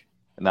much.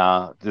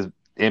 Nah, just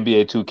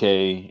NBA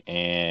 2K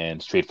and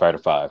Street Fighter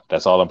 5.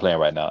 That's all I'm playing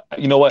right now.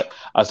 You know what?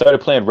 I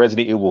started playing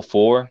Resident Evil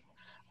 4.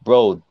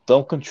 Bro,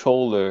 the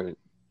controls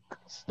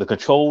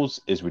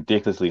is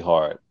ridiculously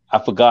hard. I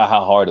forgot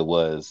how hard it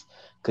was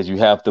because you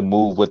have to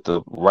move with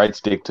the right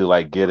stick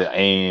to get an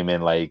aim,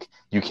 and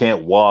you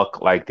can't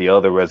walk like the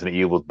other Resident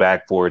Evils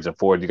backwards and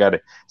forwards. You got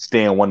to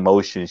stay in one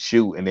motion,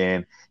 shoot, and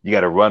then you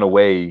got to run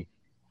away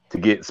to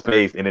get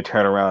space and then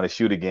turn around and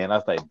shoot again. I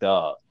was like,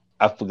 dog,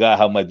 I forgot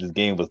how much this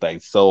game was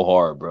so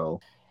hard,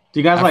 bro. Do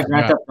you guys like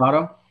Grand Theft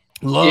Auto?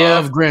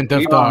 Love Grand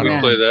Theft Auto. We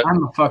play that.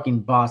 I'm a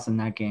fucking boss in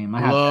that game.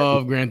 I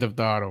love Grand Theft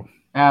Auto.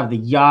 I have the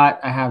yacht.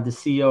 I have the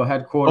CEO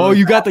headquarters. Oh,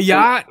 you got the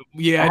yacht?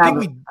 Yeah,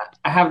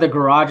 I have the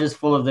garages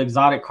full of the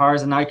exotic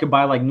cars, and now you could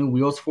buy new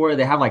wheels for it.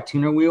 They have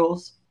tuner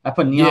wheels. I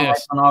put neon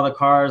lights on all the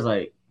cars.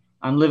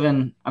 I'm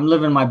living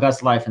my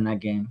best life in that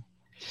game.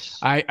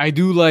 I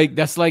do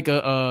that's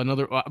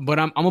another, but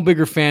I'm a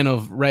bigger fan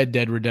of Red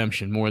Dead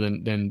Redemption more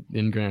than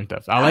Grand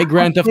Theft. I like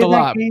Grand Theft a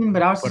lot,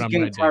 but I was just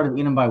getting tired of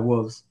eaten by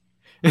wolves.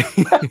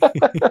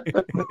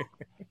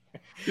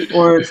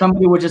 Or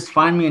somebody would just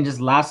find me and just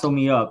lasso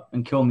me up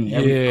and kill me.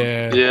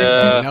 Yeah.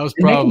 That was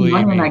probably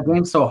money in that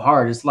game so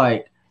hard. It's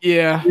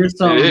here's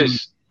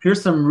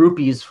some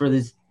rupees for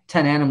these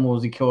 10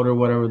 animals you killed or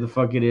whatever the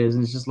fuck it is,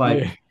 and it's just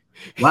wow,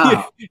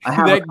 I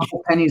have a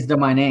couple pennies to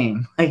my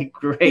name.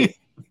 Great.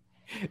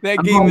 That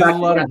game is a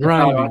lot of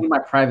grinding. I need my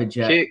private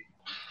jet.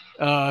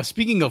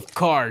 Speaking of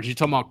cars, you're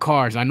talking about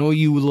cars. I know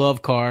you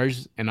love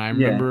cars, and I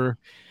remember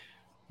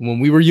when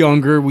we were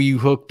younger, we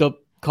hooked up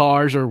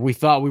cars, or we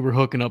thought we were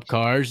hooking up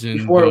cars, and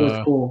before it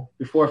was cool,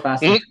 before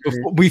Fast and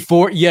Furious.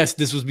 Before yes,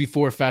 this was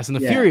before Fast and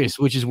the Furious,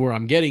 which is where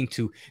I'm getting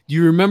to. Do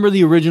you remember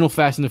the original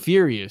Fast and the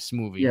Furious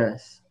movie?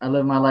 Yes, I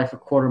live my life a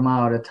quarter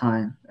mile at a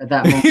time. At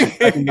that moment,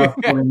 nothing else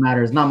really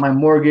matters. Not my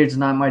mortgage,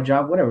 not my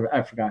job, whatever.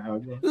 I forgot how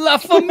it goes. La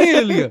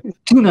Familia.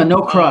 Tuna,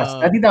 no crust.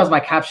 I think that was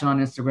my caption on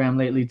Instagram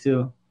lately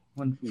too.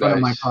 When in front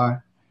of my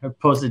car, I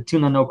posted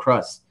tuna, no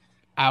crust.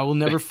 I will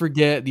never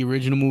forget the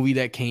original movie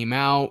that came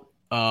out.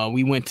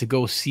 We went to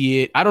go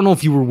see it. I don't know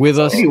if you were with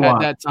us at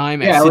that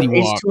time. Yeah, at City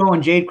with Walk. H2O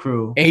and Jade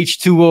Crew.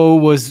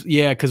 H2O was,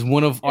 because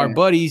one of our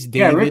buddies,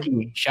 David,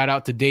 Ricky. Shout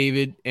out to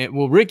David.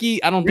 And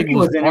Ricky, I don't think he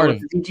was part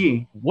of it.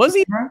 EG. Was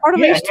he part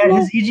of H2O?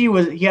 His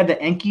EG he had the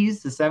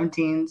Enkies, the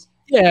 17s.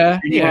 Yeah.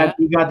 And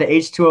he got the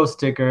H2O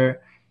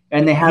sticker.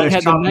 And they had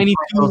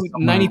the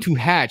 92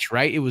 hatch,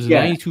 right? It was a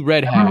 92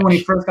 red hatch. I remember when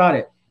he first got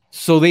it.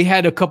 So they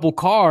had a couple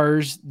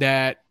cars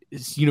that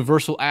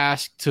Universal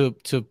asked to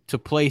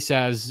place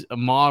as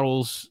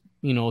models,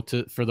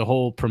 for the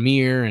whole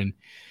premiere, and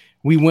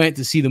we went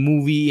to see the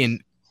movie,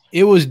 and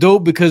it was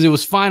dope because it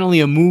was finally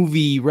a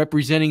movie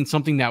representing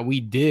something that we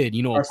did,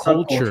 our a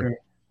culture.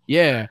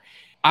 Yeah,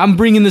 I'm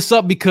bringing this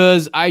up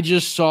because I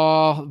just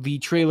saw the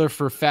trailer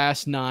for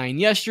Fast 9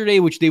 yesterday,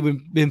 which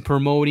they've been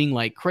promoting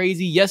like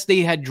crazy. Yes, they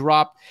had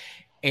dropped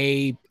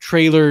a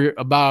trailer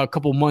about a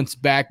couple months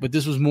back, but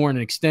this was more an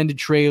extended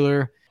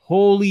trailer.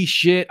 Holy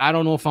shit, I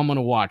don't know if I'm going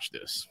to watch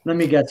this. Let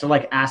me guess. They're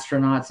like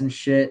astronauts and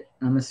shit,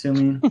 I'm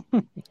assuming.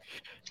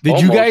 Did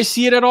you guys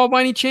see it at all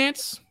by any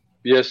chance?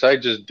 Yes, I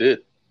just did.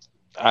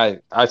 I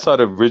saw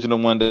the original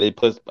one that they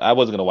put. I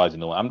wasn't going to watch the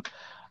new one.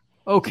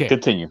 Okay.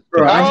 Continue.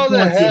 Bro, how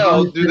the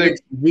hell do they...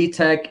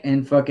 VTech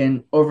and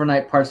fucking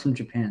overnight parts from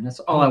Japan. That's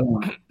all I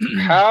want.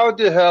 How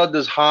the hell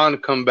does Han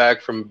come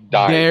back from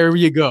dying? There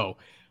you go.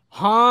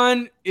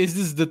 Han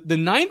is the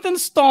 9th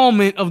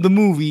installment of the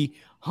movie.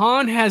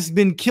 Han has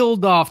been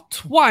killed off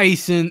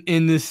twice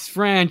in this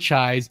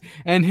franchise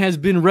and has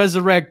been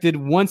resurrected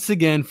once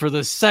again for the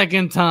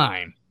 2nd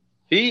time.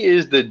 He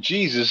is the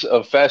Jesus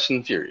of Fast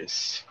and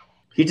Furious.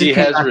 He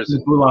has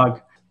risen.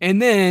 Gulag.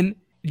 And then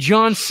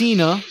John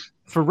Cena,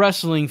 for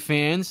wrestling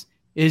fans,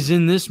 is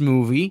in this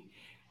movie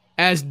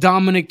as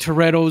Dominic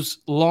Toretto's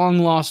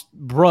long-lost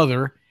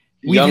brother.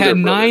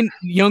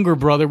 Younger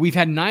brother. We've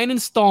had 9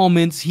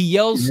 installments. He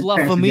yells La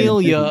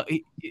Familia.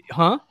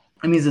 Huh?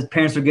 That means his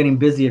parents are getting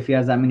busy if he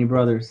has that many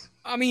brothers.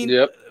 I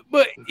mean,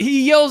 but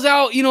he yells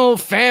out,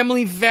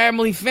 family,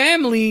 family,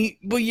 family,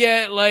 but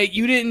yet, like,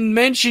 you didn't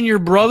mention your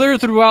brother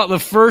throughout the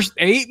first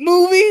 8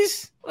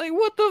 movies? Like,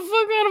 what the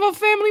fuck kind of a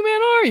family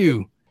man are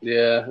you?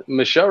 Yeah,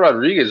 Michelle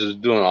Rodriguez is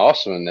doing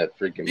awesome in that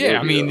freaking movie. Yeah,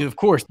 I mean, of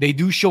course, they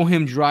do show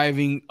him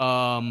driving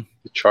Paul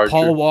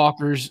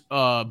Walker's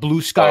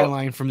Blue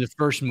Skyline from the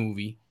first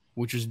movie,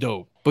 which was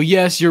dope. But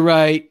yes, you're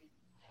right.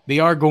 They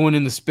are going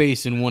into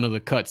space in one of the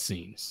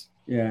cutscenes.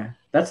 Yeah,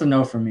 that's a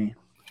no for me.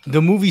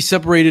 The movie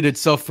separated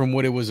itself from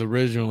what it was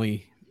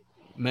originally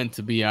meant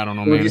to be. I don't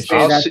know, man. Would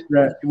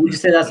you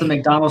say that's the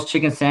McDonald's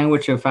chicken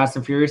sandwich of Fast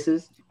and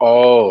Furious?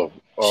 Oh.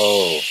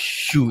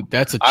 Shoot,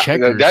 that's a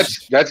Checkers.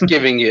 That's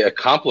giving you a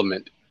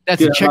compliment.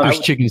 That's a Checkers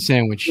chicken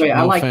sandwich. Wait,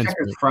 I like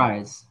Checkers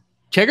fries.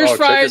 Checkers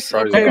fries?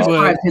 Checkers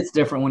fries hits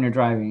different when you're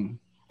driving.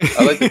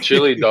 I like the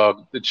chili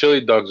dog. The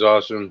chili dog's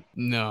awesome.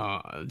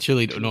 No,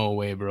 chili, no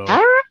way, bro.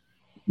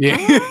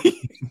 Yeah.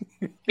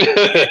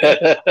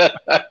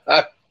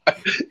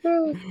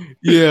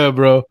 Yeah,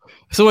 bro.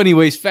 So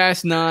anyways,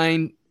 Fast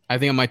 9, I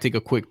think I might take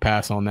a quick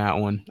pass on that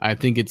one. I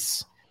think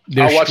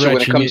I'll watch it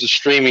when it comes to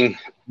streaming.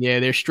 Yeah,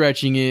 they're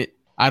stretching it.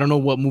 I don't know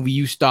what movie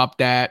you stopped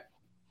at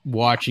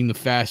watching the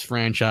Fast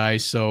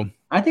franchise. So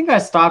I think I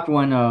stopped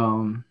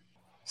when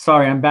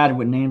sorry, I'm bad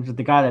with names, but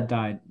the guy that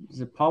died.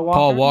 Is it Paul Walker?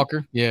 Paul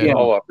Walker? Yeah.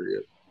 Paul Walker, yeah.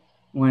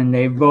 When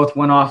they both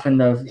went off in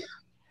the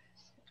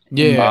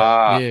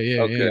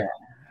okay.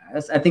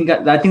 I think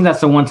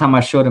that's the one time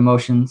I showed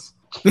emotions.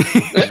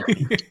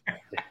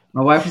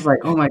 My wife was like,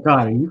 "Oh my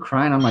god, are you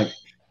crying?" I'm like,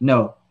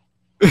 "No."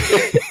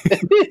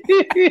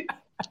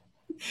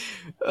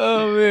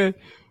 Oh man.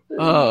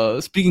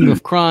 Speaking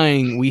of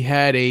crying, we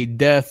had a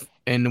death,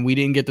 and we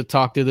didn't get to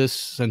talk to this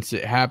since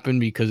it happened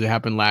because it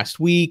happened last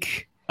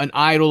week. An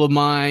idol of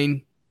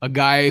mine, a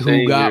guy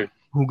who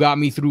got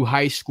me through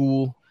high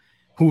school,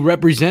 who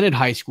represented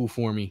high school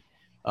for me,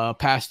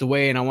 passed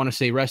away, and I want to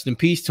say rest in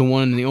peace to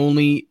one and the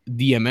only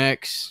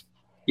DMX.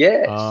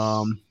 Yes.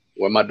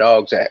 Where my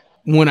dog's at.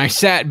 When I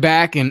sat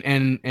back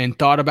and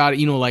thought about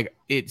it, like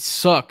it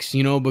sucks,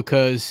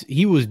 because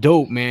he was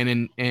dope,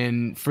 man.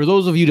 And for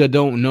those of you that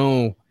don't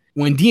know,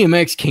 when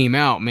DMX came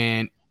out,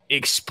 man,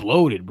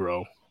 exploded,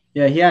 bro.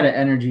 Yeah, he had an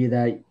energy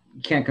that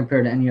you can't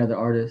compare to any other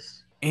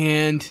artist.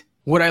 And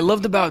what I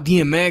loved about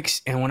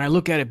DMX, and when I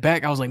look at it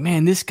back, I was like,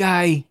 man, this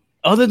guy,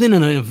 other than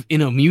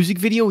in a music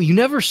video, you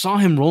never saw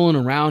him rolling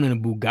around in a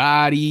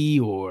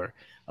Bugatti or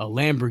a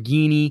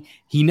Lamborghini.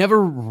 He never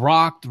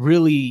rocked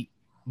really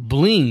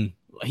bling.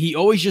 He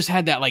always just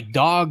had that like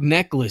dog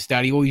necklace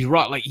that he always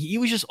rocked. Like he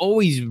was just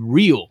always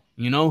real,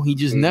 He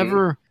just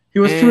never. He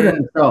was true to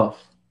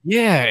himself.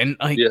 Yeah, and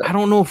like I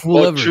don't know if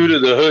we'll ever True to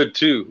the Hood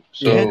too.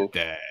 So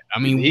that. I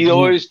mean, he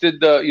always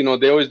did they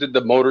always did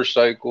the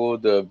motorcycle,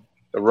 the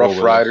Rough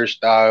Rider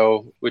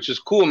style, which is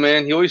cool,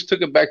 man. He always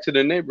took it back to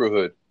the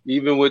neighborhood,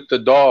 even with the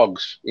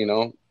dogs.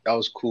 That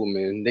was cool,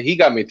 man. He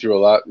got me through a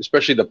lot,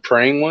 especially the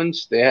praying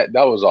ones. That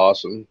was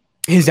awesome.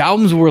 His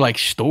albums were like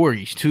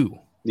stories too.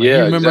 Like, yeah,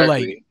 you remember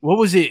exactly. like what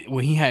was it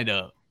when he had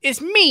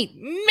 "It's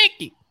me,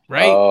 Mickey,"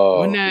 right?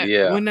 Oh,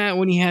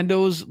 when he had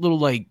those little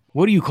like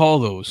what do you call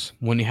those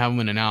when you have them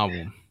in an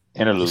album?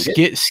 Interludes.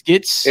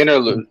 Skits.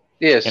 Interlude.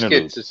 Yeah,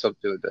 Interludes. skits or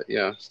something like that.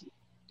 Yeah.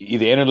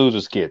 Either interludes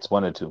or skits,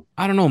 one or two.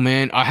 I don't know,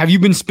 man. Have you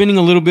been spinning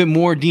a little bit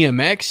more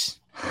DMX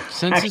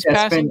since his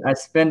passing? I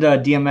spend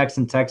DMX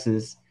in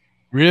Texas.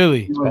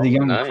 Really? The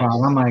younger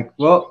crowd. I'm like,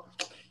 well,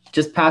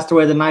 just passed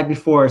away the night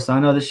before, so I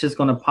know this shit's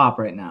gonna pop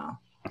right now.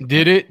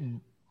 Did it?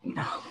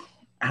 No.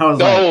 I was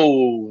like,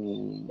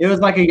 it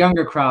was like a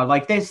younger crowd.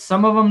 Like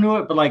some of them knew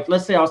it, but like,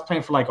 let's say I was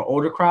playing for like an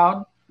older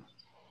crowd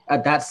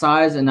at that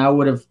size, and I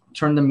would have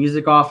turned the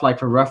music off, like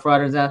for Rough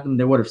Riders Anthem,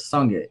 they would have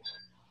sung it.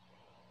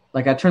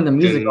 Like I turned the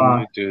music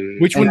off.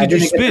 Which one did you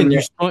spin?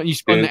 You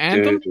spun the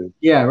anthem?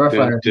 Yeah, Rough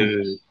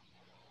Riders.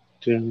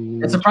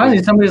 And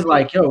surprisingly, somebody's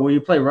like, "Yo, will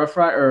you play Rough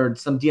Rider or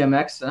some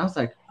DMX?" And I was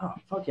like, "Oh,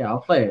 fuck yeah, I'll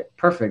play it."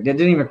 Perfect. It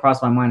didn't even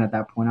cross my mind at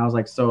that point. I was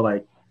like,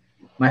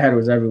 my head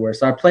was everywhere.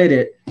 So I played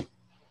it,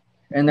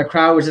 and the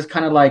crowd was just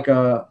kind of like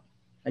I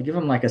give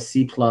them like a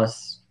C+.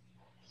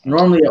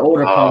 Normally, an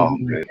older crowd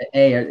would be like an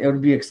A. It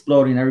would be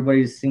exploding.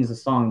 Everybody sings the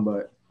song,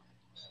 but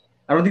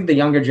I don't think the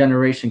younger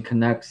generation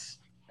connects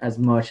as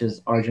much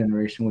as our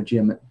generation with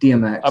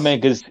DMX. I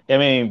mean, because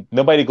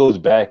nobody goes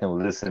back and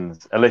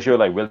listens unless you're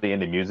like really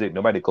into music.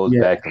 Nobody goes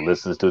back and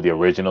listens to the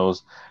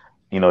originals,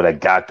 that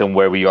got them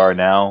where we are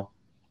now,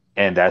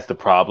 and that's the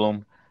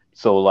problem.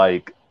 So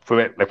like for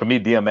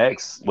me,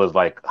 DMX was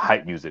like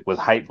hype music, was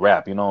hype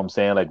rap. You know what I'm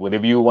saying? Like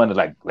whenever you want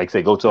to like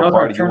say go to a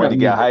party, you want to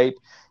get hype,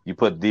 you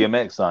put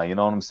DMX on. You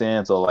know what I'm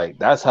saying? So like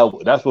that's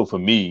what for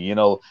me,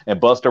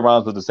 and Busta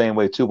Rhymes was the same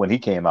way too when he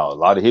came out. A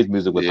lot of his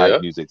music was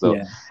hype music. So.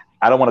 Yeah.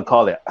 I don't want to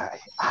call it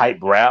hype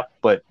rap,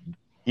 but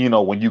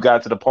when you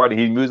got to the party,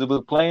 his music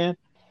was playing.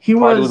 The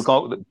party was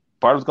going to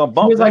bump.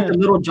 He was like the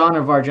Little John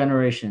of our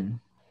generation.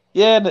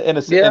 Yeah, in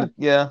a sense.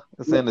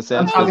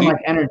 I'm talking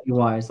like energy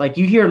wise. Like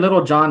you hear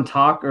Little John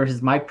talk or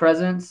his mic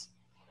presence,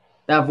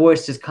 that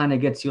voice just kind of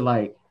gets you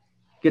like,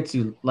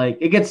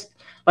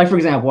 for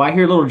example, I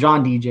hear Little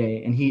John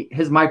DJ and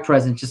his mic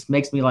presence just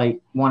makes me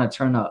like want to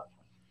turn up.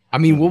 I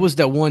mean, what was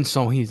that one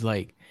song? He's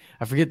like.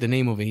 I forget the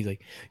name of it. He's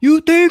like,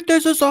 "You think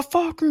this is a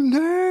fucking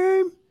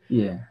game?"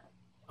 Yeah.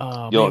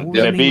 Then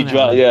the beat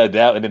drop. Yeah,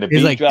 that and then the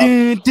beat like, drop.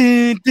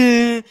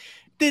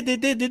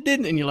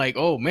 Dun, and you're like,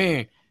 "Oh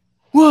man,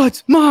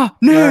 what's my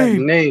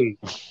name?"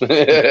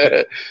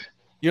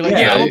 You're like,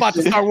 "Yeah, I'm about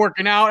to start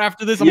working out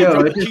after this. I'm gonna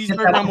drop a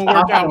cheeseburger. I'm gonna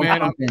work out,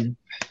 man."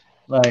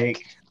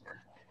 Like.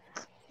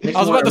 I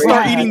was about to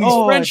start eating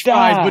these French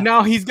fries, but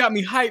now he's got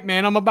me hyped,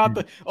 man. I'm about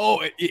to. Oh,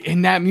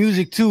 and that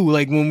music too.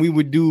 Like when we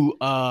would do.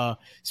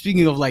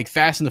 Speaking of like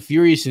Fast and the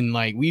Furious, and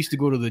like we used to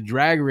go to the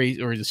drag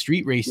race or the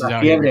street races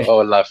out here.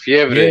 Oh, La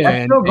Fiebre. Yeah,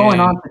 that's still going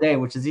on today,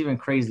 which is even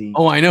crazy.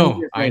 Oh, I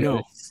know.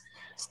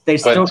 They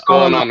still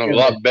going on a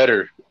lot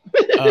better.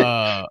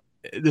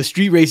 The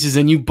street races,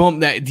 and you bump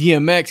that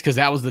DMX because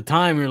that was the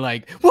time. You're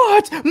like,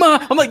 what?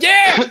 I'm like,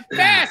 yeah,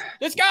 fast.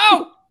 Let's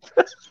go.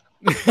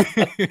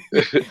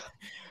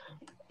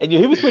 And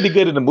he was pretty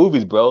good in the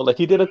movies, bro. Like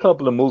he did a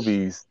couple of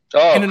movies.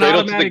 Oh, in an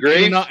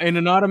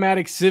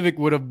automatic Civic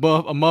with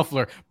a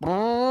muffler.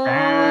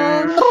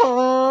 I'm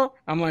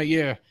like,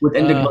 yeah. With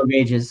indigo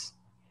gauges.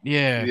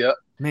 Yeah. Yep.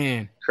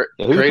 Man.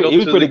 He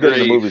was pretty good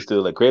in the movies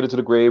too. Like Cradle to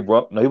the Grave.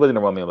 No, he wasn't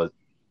in Romeo.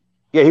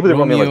 Yeah, he was in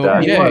Romeo Must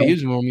Die. Yeah, he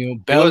was in Romeo.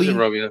 Belly. He was in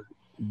Romeo.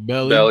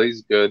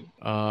 Belly's good.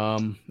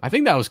 I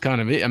think that was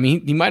kind of it. I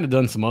mean, he might have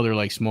done some other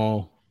like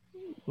small.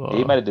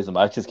 He might have done some.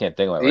 I just can't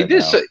think of it right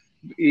now.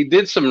 He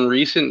did some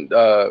recent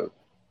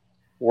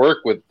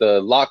work with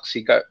the Locks.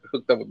 He got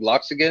hooked up with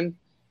Locks again,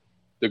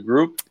 the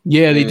group.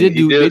 Yeah, they did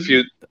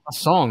a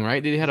song,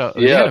 right? They had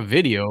a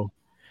video.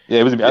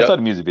 Yeah, it was. I saw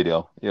the music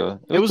video. Yeah,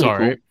 it was all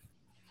right.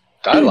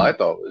 Cool. I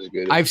thought it was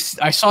good. I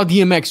saw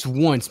DMX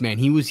once, man.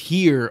 He was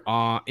here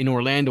in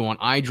Orlando on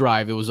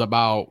iDrive. It was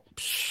about,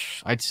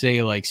 I'd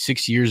say like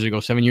 7 years ago.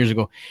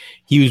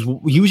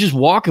 He was just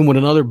walking with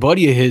another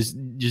buddy of his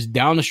just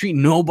down the street.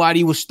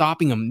 Nobody was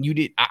stopping him.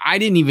 I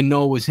didn't even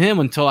know it was him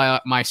until I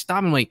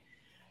stopped. I'm like,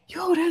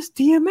 yo, that's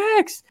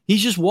DMX.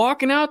 He's just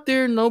walking out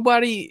there.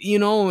 Nobody,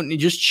 and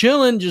just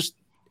chilling.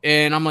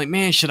 And I'm like,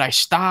 man, should I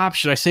stop?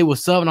 Should I say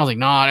what's up? And I was like,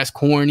 nah, that's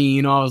corny.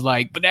 I was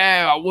like, but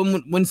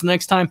when's the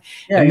next time?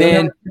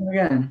 Yeah,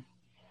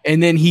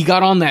 and then he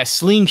got on that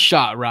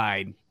slingshot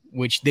ride,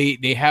 which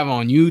they have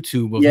on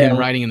YouTube of him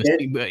riding in the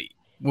slingshot.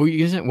 What were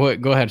you gonna say?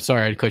 What? Go ahead.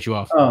 Sorry, I cut you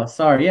off. Oh,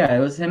 sorry. Yeah, it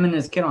was him and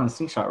his kid on a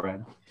slingshot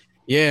ride.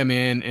 Yeah,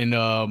 man.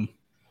 And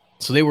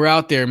so they were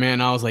out there, man.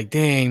 I was like,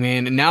 dang,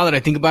 man. And now that I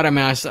think about it,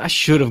 man, I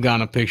should have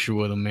gotten a picture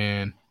with him,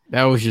 man.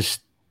 That was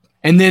just.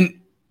 And then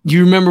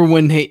you remember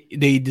when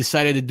they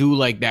decided to do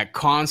like that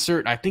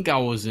concert? I think I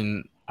was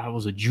in I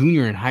was a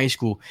junior in high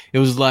school. It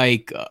was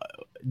like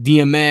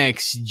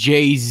DMX,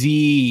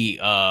 Jay-Z.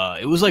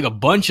 It was like a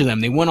bunch of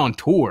them. They went on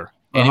tour,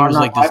 and it was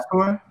like this.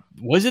 Tour?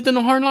 Was it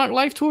the Hard Knock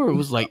Life tour? It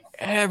was like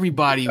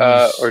everybody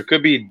was, or it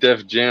could be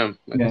Def Jam.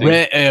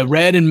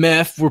 Red and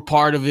Meth were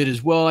part of it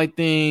as well, I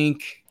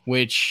think.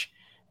 Which,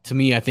 to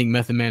me, I think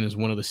Method Man is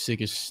one of the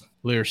sickest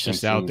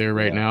lyricists out there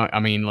right now. I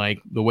mean,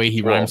 like the way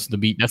he rhymes the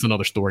beat. That's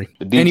another story.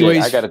 DJ,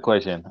 anyways, I got a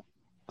question.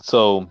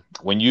 So,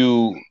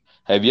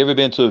 have you ever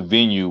been to a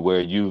venue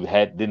where you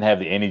didn't have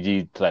the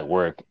energy to like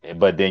work,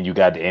 but then you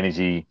got the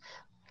energy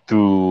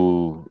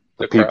through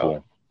the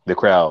people, the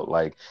crowd,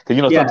 like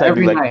because sometimes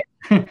you like.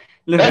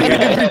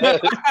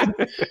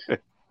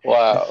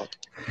 Wow.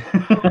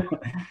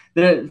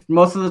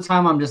 Most of the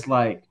time, I'm just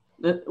like,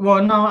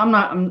 well, no, I'm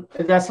not.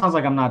 That sounds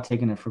like I'm not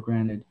taking it for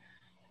granted.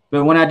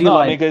 But when I do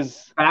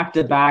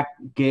back-to-back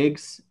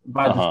gigs,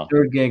 by the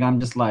third gig, I'm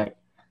just like,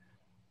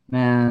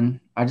 man,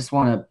 I just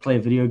want to play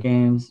video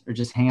games or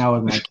just hang out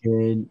with my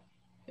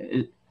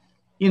kid.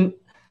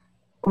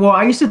 Well,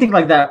 I used to think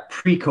like that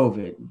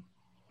pre-COVID,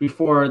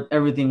 before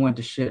everything went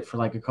to shit for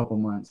like a couple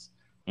months.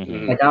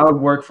 Mm-hmm. Like I would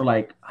work for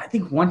I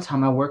think one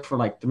time I worked for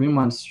like 3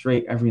 months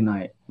straight every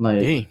night.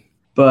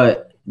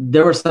 But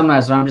there were some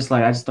nights where I'm just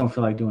like, I just don't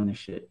feel like doing this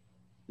shit.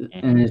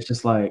 Mm-hmm. And it's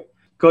just like,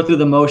 go through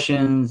the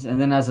motions. And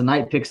then as the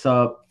night picks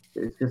up,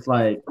 it's just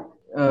like,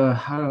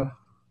 how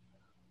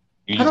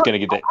you're just gonna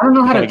get that. I don't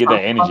know how to get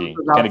that energy.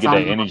 Kind of get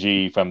that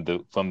energy from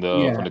the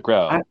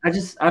crowd.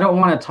 I don't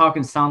want to talk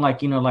and sound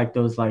like like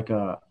those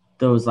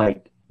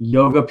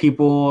yoga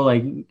people.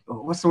 Like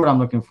what's the word I'm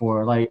looking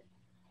for? Like,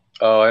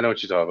 oh, I know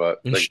what you're talking about.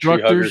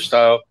 Instructors like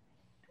style.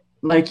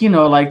 Like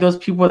like those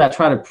people that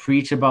try to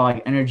preach about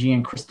like energy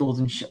and crystals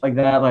and shit like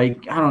that.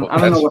 Like I don't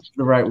know what's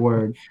the right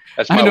word.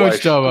 That's my wife. I know what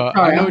you're talking about.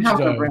 I know what you're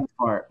talking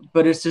about.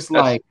 But it's just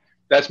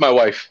that's my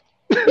wife.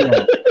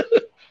 Yeah.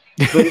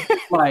 But it's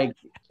just like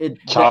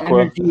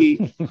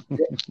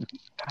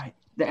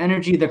the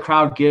energy the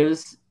crowd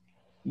gives,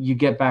 you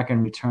get back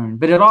in return.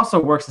 But it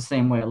also works the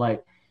same way.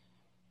 Like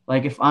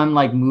if I'm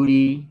like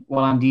moody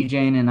while I'm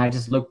DJing and I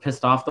just look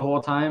pissed off the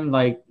whole time,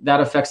 like that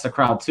affects the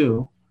crowd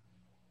too,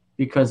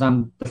 because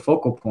I'm the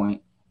focal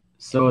point.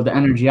 So the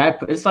energy I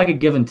put, it's like a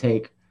give and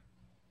take.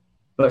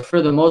 But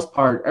for the most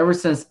part, ever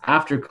since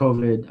after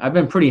COVID, I've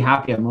been pretty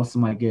happy at most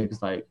of my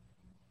gigs. Like,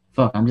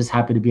 fuck, I'm just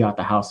happy to be out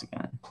the house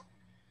again.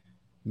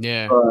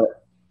 Yeah.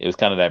 But it was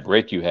kind of that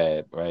break you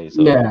had, right?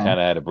 So you kind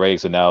of had a break.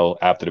 So now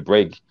after the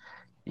break,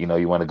 you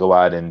want to go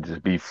out and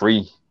just be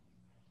free.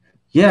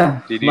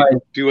 Yeah. Did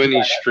you do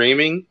any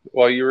streaming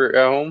while you were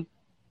at home?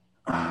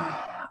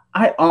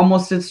 I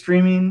almost did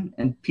streaming,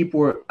 and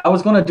I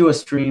was going to do a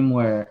stream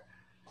where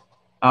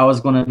I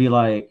was going to be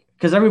like,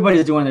 because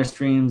everybody's doing their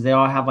streams. They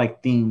all have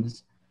like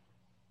themes.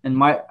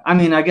 And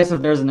I guess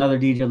if there's another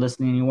DJ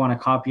listening and you want to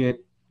copy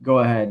it, go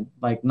ahead,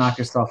 like knock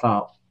yourself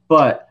out.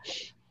 But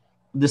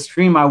the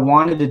stream I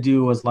wanted to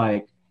do was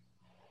like,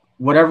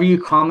 whatever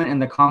you comment in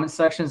the comment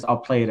sections, I'll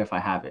play it if I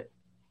have it.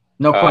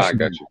 No question. I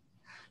got you.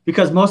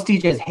 Because most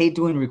DJs hate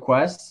doing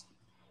requests.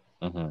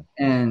 Mm-hmm.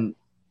 And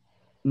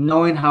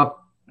knowing how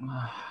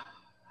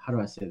do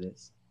I say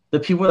this? The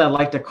people that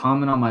like to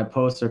comment on my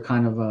posts are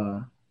kind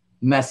of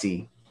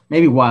messy,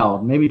 maybe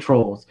wild, maybe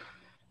trolls.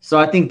 So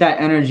I think that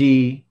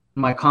energy,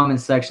 my comment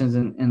sections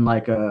in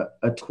like a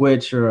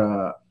Twitch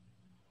or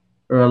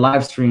a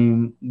live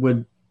stream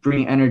would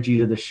bring energy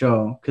to the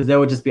show, because they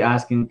would just be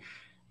asking.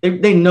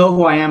 They know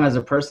who I am as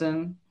a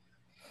person,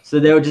 so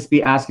they would just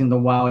be asking the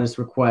wildest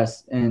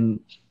requests, and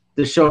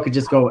the show could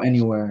just go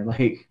anywhere.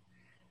 Like,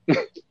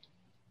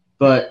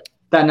 but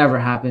that never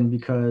happened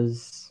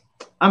because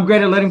I'm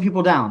great at letting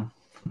people down.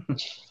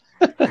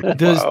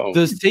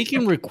 Does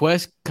taking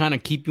requests kind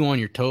of keep you on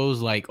your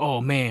toes? Like,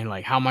 oh man,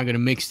 like how am I gonna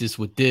mix this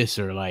with this?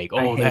 Or like,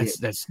 oh, that's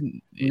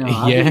no.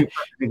 I'll give you a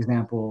perfect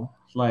example.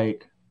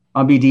 Like,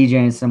 I'll be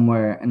DJing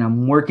somewhere and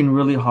I'm working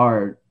really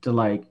hard to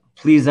like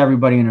please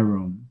everybody in a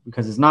room,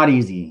 because it's not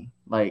easy.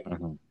 Like,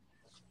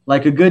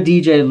 like a good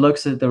DJ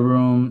looks at the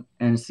room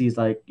and sees,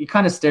 like, you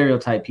kind of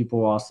stereotype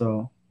people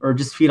also, or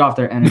just feed off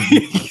their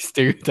energy.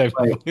 Stereotype.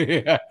 Like,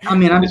 yeah. I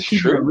mean, I'm just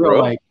keeping it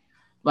real. Bro.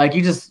 Like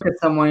you just hit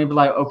someone, you'd be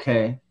like,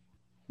 okay,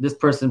 this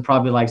person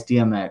probably likes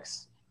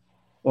DMX,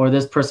 or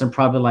this person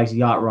probably likes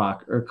yacht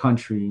rock or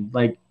country.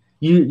 Like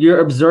you're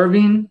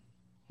observing,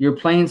 you're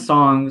playing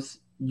songs,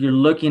 you're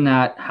looking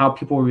at how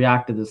people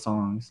react to the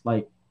songs.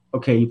 Like,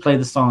 okay, you play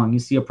the song, you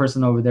see a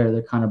person over there,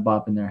 they're kind of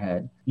bopping their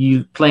head.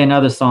 You play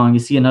another song, you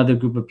see another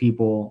group of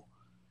people,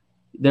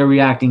 they're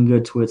reacting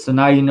good to it. So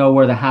now you know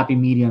where the happy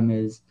medium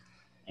is.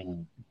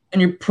 And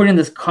you're putting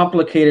this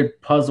complicated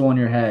puzzle in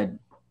your head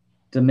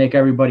to make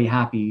everybody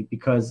happy,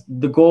 because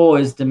the goal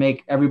is to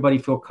make everybody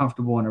feel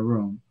comfortable in a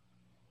room.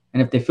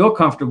 And if they feel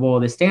comfortable,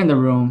 they stay in the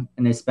room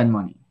and they spend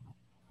money.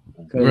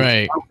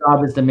 Right. Our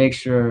job is to make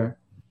sure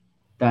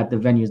that the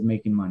venue is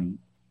making money.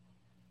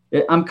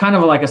 I'm kind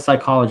of like a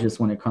psychologist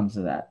when it comes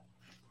to that.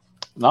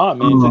 No, I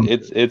mean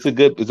it's a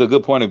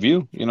good point of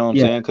view. You know what I'm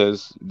saying?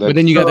 Because but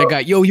then you got that guy.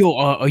 Yo,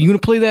 are you gonna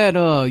play that?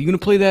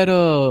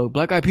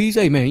 Black Eyed Peas?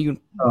 Hey man, you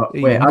gonna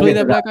play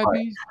that Black Eyed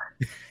Peas?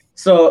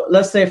 So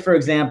let's say, for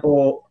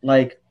example,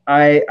 like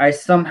I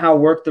somehow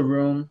work the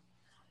room,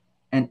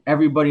 and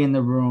everybody in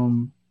the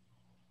room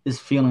is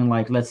feeling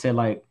like, let's say,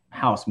 like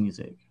house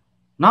music,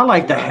 not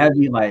like the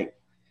heavy like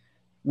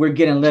we're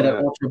getting lit at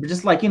ultra, but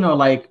just like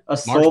like a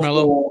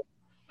soulful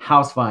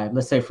house vibe.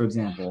 Let's say, for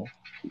example.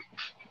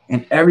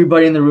 And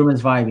everybody in the room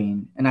is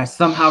vibing. And I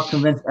somehow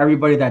convince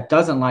everybody that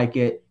doesn't like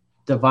it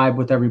to vibe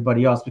with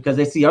everybody else because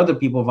they see other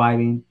people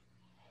vibing.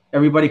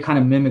 Everybody kind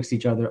of mimics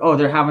each other. Oh,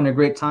 they're having a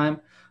great time.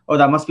 Oh,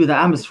 that must be the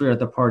atmosphere at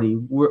the party.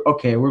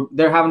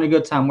 They're having a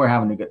good time. We're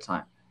having a good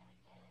time.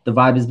 The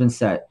vibe has been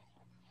set.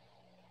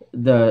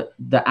 The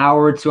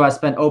hour or two I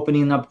spent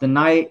opening up the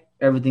night,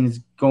 everything's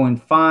going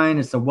fine.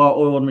 It's a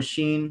well-oiled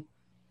machine.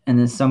 And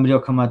then somebody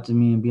will come up to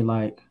me and be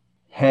like,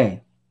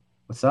 hey,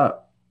 what's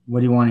up?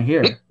 What do you want to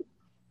hear?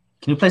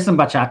 Can you play some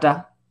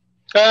bachata?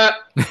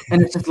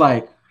 And it's just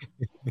like,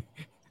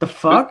 the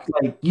fuck?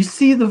 Like you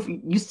see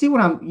everybody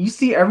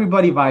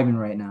vibing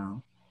right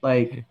now.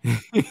 Like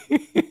you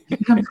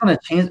think I'm trying to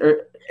change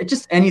or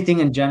just anything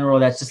in general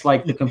that's just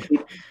like the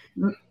complete.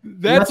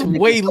 That's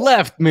way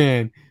left,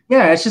 man.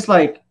 Yeah, it's just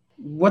like,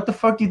 what the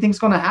fuck do you think's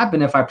gonna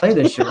happen if I play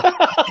this shit?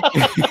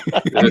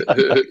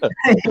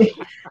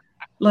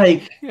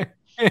 like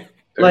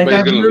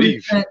everybody's gonna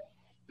leave.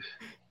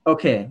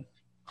 Okay.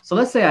 So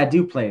let's say I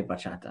do play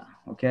bachata,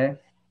 okay?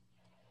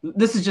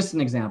 This is just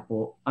an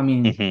example. I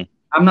mean,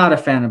 I'm not a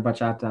fan of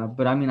bachata,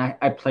 but I mean, I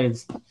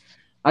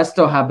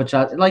still have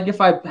bachata. Like,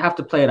 if I have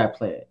to play it, I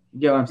play it.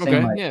 You know what I'm saying?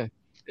 Okay, like,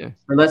 yeah.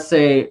 Or let's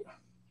say,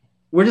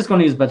 we're just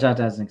going to use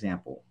bachata as an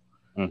example.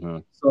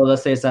 So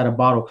let's say it's at a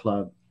bottle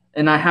club,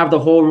 and I have the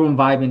whole room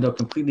vibing to a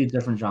completely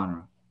different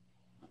genre.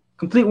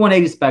 Complete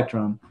 180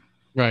 spectrum.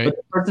 Right. But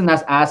the person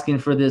that's asking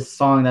for this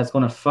song that's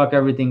going to fuck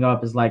everything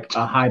up is like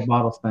a high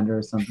bottle spender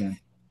or something.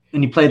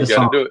 And you play the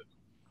song. Do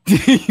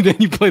it. Then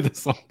you play the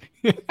song.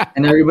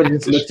 And everybody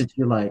just looks at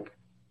you like,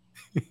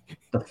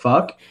 the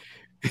fuck?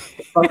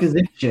 The fuck is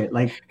this shit?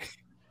 Like,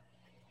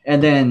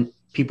 and then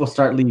people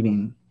start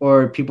leaving.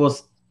 Or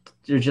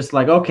they're just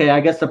like, okay, I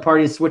guess the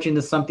party is switching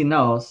to something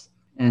else.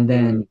 And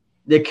then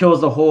it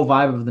kills the whole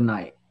vibe of the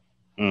night.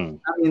 I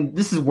mean,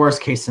 this is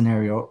worst case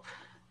scenario.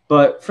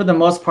 But for the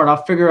most part,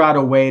 I'll figure out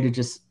a way to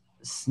just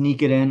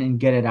sneak it in and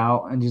get it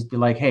out and just be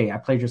like, hey, I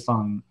played your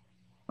song.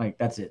 Like,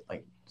 that's it.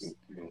 Like,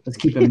 let's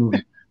keep it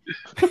moving.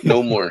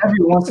 No more. Every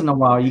once in a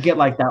while, you get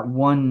like that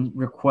one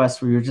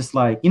request where you're just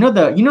like, the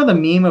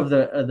meme of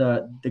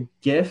the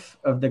GIF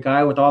of the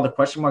guy with all the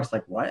question marks,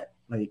 like what?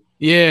 Like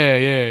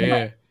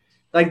yeah.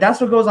 Like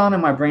that's what goes on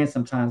in my brain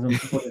sometimes when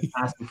people just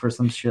ask me for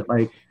some shit.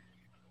 Like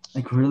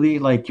really,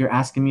 like you're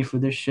asking me for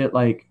this shit?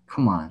 Like,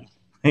 come on.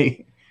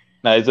 Hey.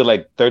 Now, is it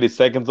like 30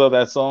 seconds of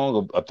that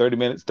song, or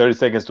 30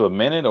 seconds to a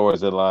minute, or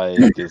is it like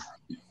just,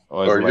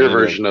 or your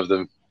version of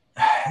them?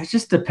 It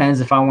just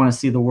depends if I want to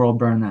see the world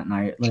burn that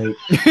night. Like,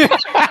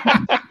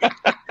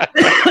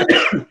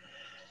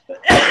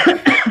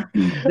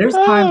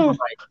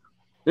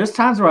 there's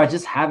times where I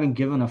just haven't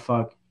given a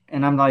fuck,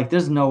 and I'm like,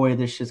 there's no way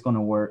this shit's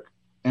gonna work.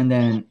 And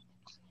then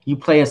you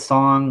play a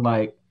song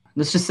like,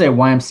 let's just say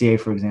YMCA,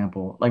 for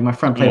example. Like my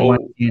friend played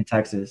YMCA in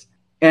Texas,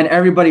 and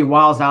everybody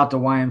wows out to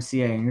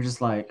YMCA, and you're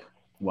just like,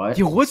 what?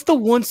 Yo, what's the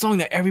one song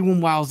that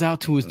everyone wows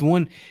out to? Is the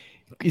one?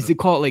 Is it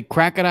called like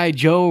Cracked Eye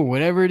Joe or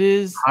whatever it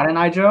is? Cotton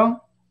Eye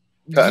Joe?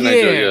 Cotton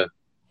Eye Joe, yeah.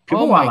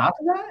 People wow out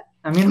to that?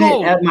 I mean,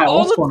 at my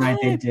old school night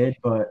they did,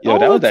 but... Yo,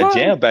 that was that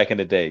jam back in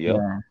the day, yo.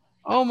 Yeah.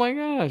 Oh my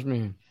gosh,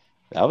 man.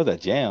 That was a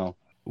jam.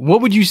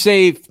 What would you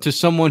say to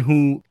someone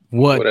who...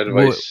 What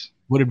advice?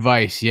 What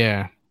advice,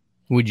 yeah,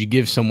 would you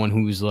give someone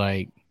who's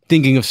like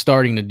thinking of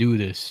starting to do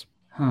this?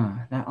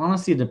 That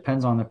honestly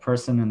depends on the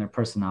person and their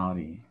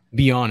personality.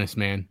 Be honest,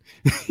 man.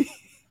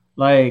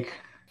 Like...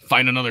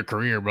 Find another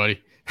career,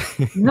 buddy.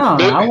 No,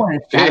 I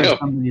want to shatter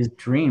somebody's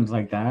dreams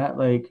like that.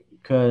 Like,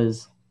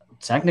 because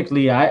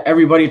technically,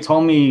 everybody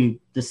told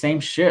me the same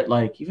shit.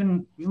 Like,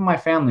 even my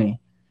family,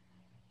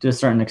 to a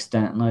certain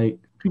extent. Like,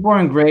 people are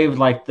engraved,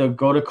 like, they'll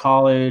go to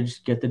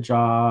college, get the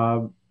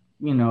job,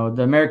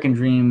 the American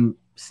dream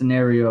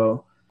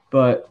scenario.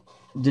 But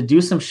to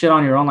do some shit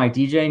on your own, like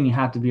DJing, you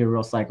have to be a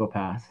real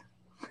psychopath.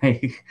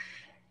 Like,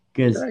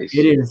 because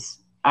it is.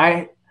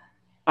 I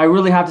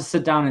really have to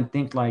sit down and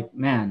think, like,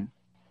 man,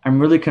 I'm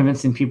really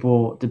convincing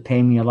people to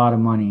pay me a lot of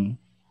money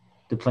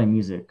to play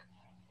music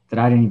that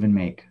I didn't even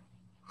make.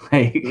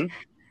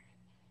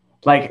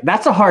 Like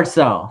that's a hard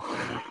sell.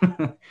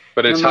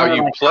 But it's how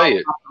you play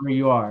it. Where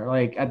you are.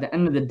 Like at the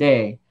end of the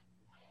day,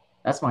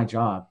 that's my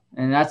job.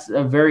 And that's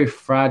a very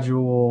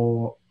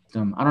fragile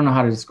I don't know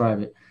how to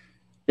describe it.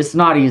 It's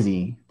not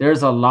easy.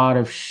 There's a lot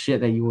of shit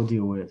that you will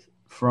deal with,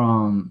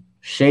 from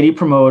shady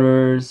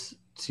promoters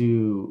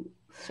to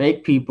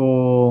fake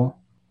people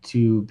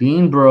to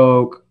being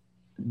broke,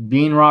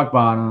 being rock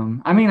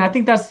bottom. I mean, I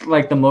think that's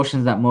like the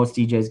motions that most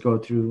DJs go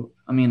through.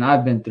 I mean,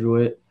 I've been through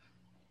it.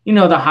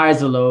 The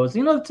highs and lows.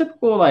 The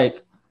typical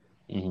like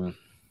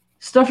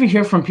stuff you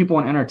hear from people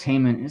in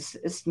entertainment,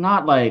 it's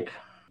not like,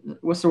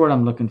 what's the word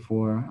I'm looking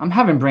for? I'm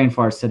having brain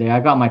farts today.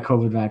 I got my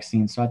COVID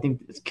vaccine, so I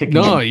think it's kicking.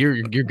 No, in.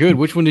 you're good.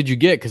 Which one did you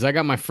get? Because I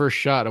got my first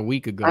shot a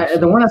week ago.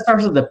 The one that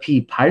starts with the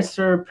P,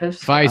 Pfizer.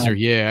 Pfizer,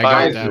 yeah,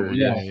 I got that one.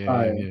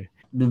 Yeah.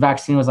 The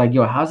vaccine was like,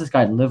 yo, how's this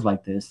guy live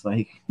like this?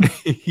 Like,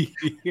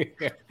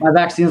 my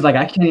vaccine is like,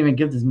 I can't even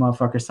give this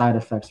motherfucker side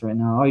effects right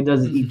now. All he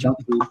does is eat junk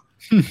food.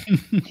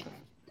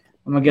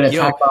 I'm gonna get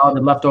attacked by all the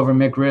leftover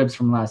McRibs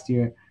from last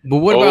year. But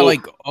what about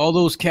like all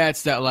those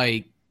cats that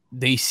like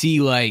they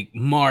see like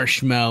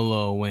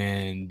Marshmello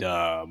and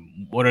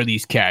what are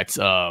these cats?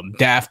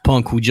 Daft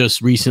Punk, who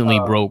just recently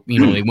broke. You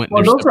know, they went.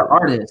 Well, those are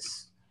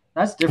artists.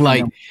 That's different.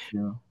 Like,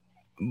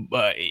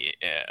 but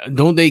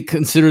don't they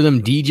consider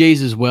them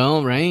DJs as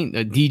well, right?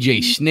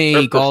 DJ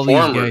Snake, all these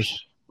guys.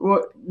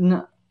 Well,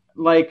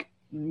 like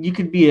you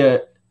could be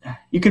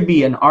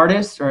an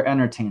artist or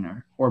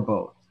entertainer or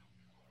both.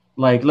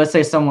 Like, let's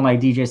say someone like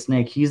DJ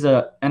Snake, he's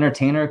a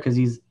entertainer because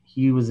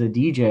he was a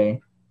DJ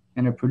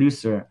and a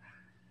producer.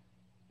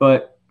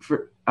 But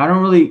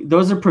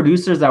those are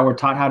producers that were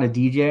taught how to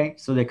DJ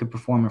so they could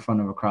perform in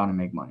front of a crowd and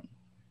make money.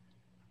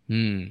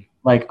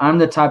 Like, I'm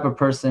the type of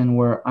person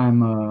where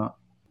I'm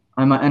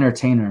an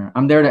entertainer.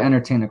 I'm there to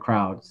entertain a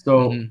crowd.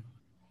 So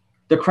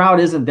the crowd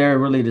isn't there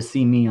really to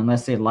see me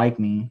unless they like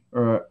me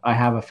or I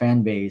have a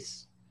fan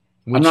base.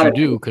 Which you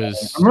do,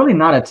 because I'm really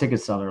not a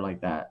ticket seller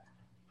like that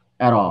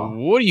at all.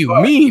 What do you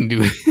mean,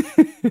 dude?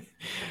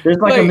 There's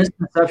like a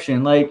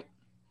misconception. Like,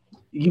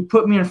 you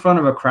put me in front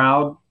of a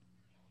crowd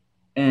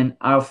and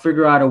I'll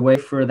figure out a way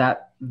for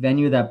that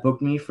venue that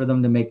booked me for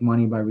them to make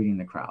money by reading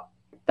the crowd.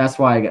 That's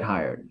why I get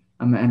hired.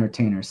 I'm an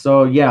entertainer.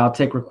 So yeah, I'll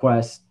take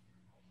requests.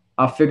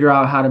 I'll figure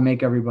out how to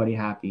make everybody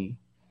happy.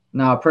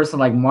 Now, a person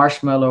like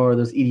Marshmello or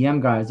those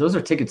EDM guys, those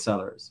are ticket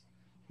sellers.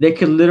 They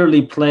could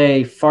literally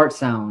play fart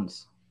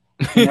sounds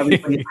and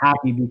everybody's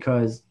happy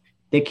because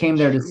they came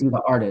there to see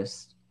the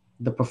artist,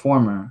 the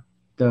performer,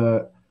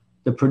 the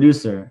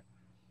producer.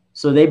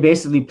 So they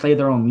basically play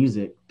their own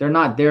music. They're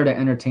not there to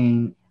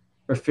entertain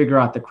or figure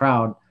out the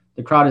crowd.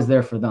 The crowd is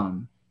there for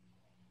them.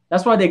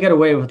 That's why they get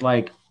away with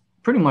like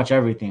pretty much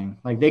everything.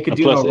 Like, they could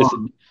do no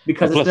wrong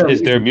because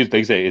it's their music.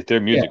 They say it's their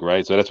music,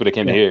 right? So that's what they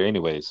came to hear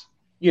anyways.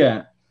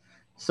 Yeah.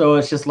 So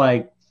it's just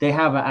like they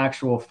have an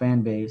actual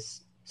fan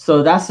base.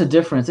 So that's the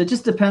difference. It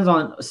just depends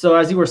on. So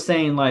as you were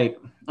saying, like,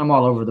 I'm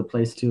all over the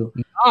place too.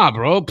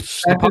 Bro.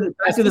 Back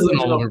to the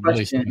original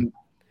question.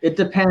 It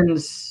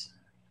depends.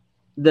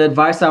 The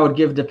advice I would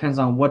give depends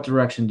on what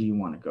direction do you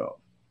want to go.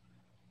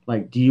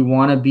 Like, do you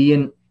want to be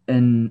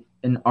an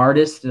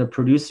artist and a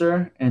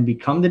producer and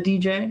become the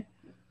DJ?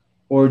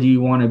 Or do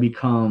you want to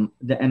become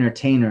the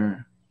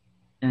entertainer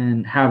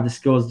and have the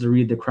skills to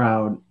read the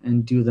crowd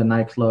and do the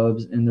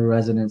nightclubs and the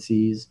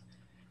residencies?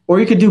 Or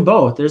you could do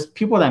both. There's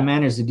people that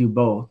manage to do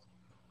both.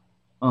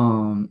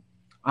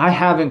 I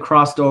haven't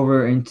crossed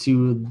over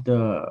into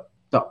the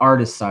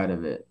artist side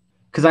of it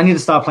because I need to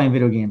stop playing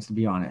video games, to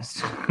be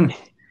honest.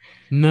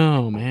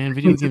 No, man,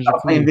 video games are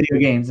cool. Playing video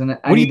games, and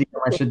I need to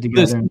get my shit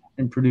together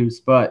and produce.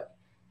 But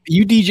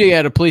you DJ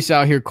at a place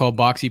out here called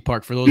Boxy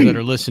Park. For those that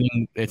are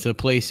listening, it's a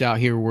place out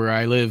here where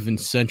I live in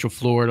Central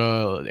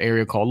Florida, an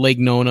area called Lake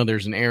Nona.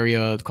 There's an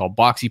area called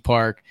Boxy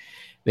Park.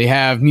 They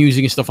have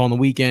music and stuff on the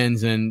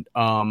weekends. And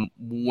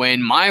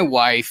when my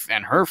wife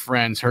and her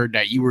friends heard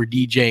that you were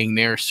DJing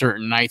there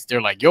certain nights,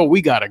 they're like, yo,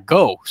 we got to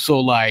go. So,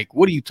 like,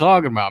 what are you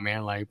talking about,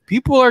 man? Like,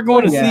 people are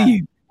going to see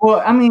you.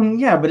 Well, I mean,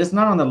 yeah, but it's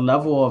not on the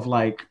level of,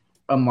 like,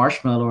 a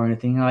Marshmello or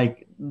anything.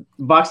 Like,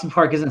 Boxy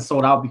Park isn't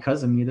sold out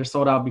because of me. They're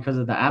sold out because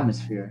of the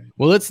atmosphere.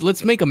 Well,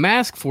 let's make a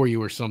mask for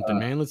you or something,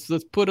 man. Let's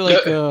put it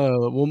like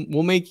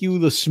we'll make you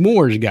the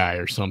s'mores guy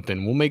or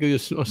something. We'll make you a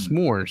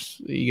s'mores.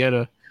 You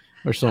gotta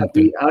or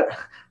something.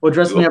 Well,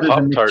 dress me up as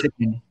a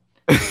McChicken.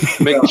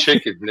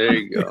 McChicken. There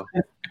you go.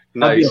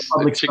 Nice.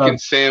 A chicken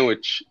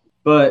sandwich.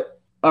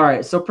 But all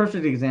right, so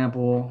perfect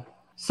example.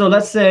 So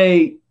let's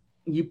say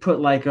you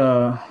put like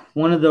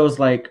one of those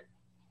like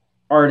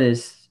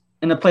artists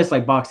in a place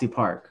like Boxy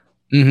Park.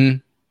 Mm-hmm.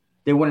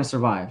 They wouldn't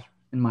survive,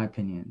 in my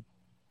opinion,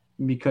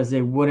 because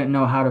they wouldn't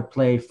know how to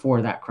play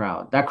for that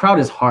crowd. That crowd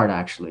is hard,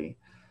 actually,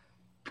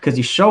 because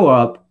you show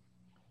up.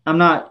 I'm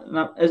not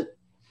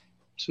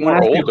when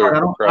I say hard,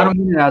 I don't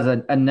mean it as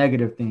a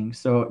negative thing.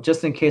 So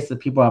just in case the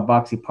people at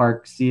Boxy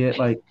Park see it,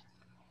 like,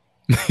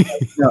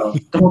 no,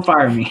 don't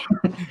fire me.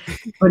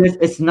 But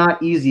it's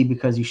not easy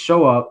because you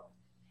show up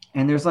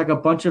and there's like a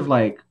bunch of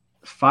like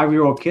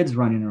 5-year-old kids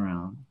running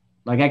around.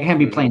 Like, I can't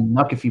be playing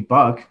Knuck If You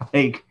Buck.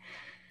 Like,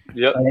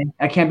 yep.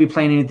 I can't be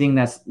playing anything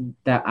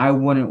that I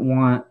wouldn't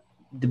want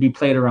to be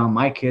played around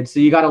my kids. So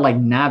you got to like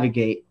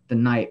navigate the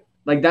night.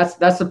 Like, that's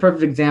the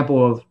perfect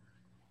example of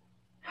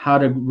how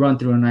to run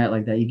through a night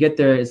like that. You get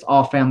there, it's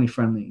all family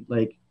friendly.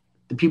 Like,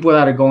 the people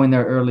that are going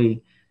there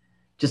early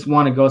just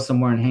want to go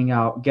somewhere and hang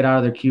out, get out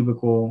of their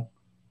cubicle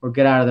or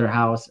get out of their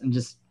house and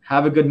just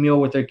have a good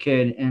meal with their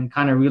kid and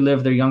kind of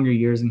relive their younger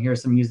years and hear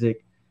some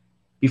music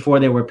before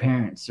they were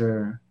parents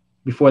or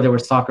before they were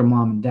soccer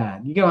mom and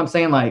dad. You get what I'm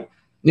saying? Like,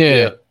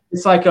 yeah.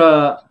 It's like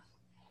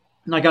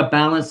like a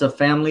balance of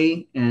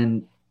family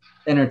and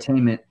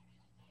entertainment,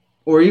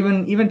 or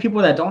even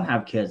people that don't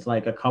have kids,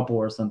 like a couple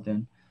or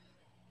something.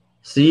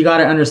 So you got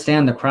to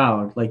understand the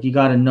crowd. Like you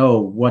got to know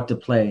what to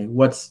play.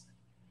 What's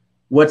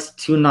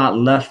too not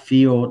left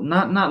field,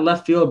 not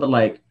left field, but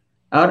like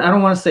I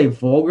don't want to say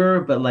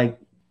vulgar, but like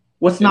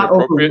what's not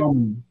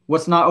overwhelming.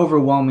 What's not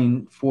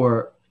overwhelming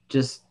for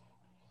just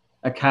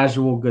a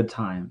casual good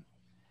time.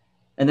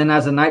 And then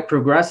as the night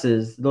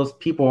progresses, those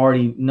people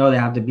already know they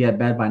have to be at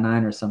bed by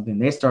 9 or something.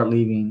 They start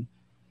leaving.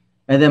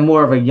 And then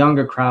more of a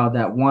younger crowd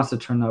that wants to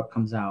turn up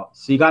comes out.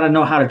 So you got to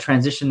know how to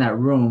transition that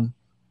room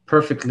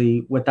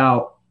perfectly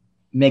without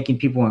making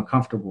people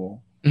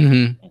uncomfortable.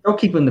 Mm-hmm. Still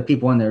keeping the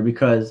people in there,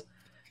 because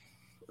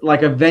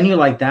like a venue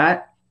like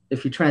that,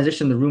 if you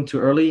transition the room too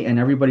early and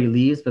everybody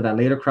leaves, but that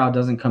later crowd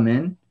doesn't come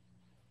in,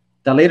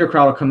 that later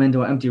crowd will come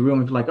into an empty room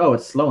and be like, oh,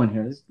 it's slow in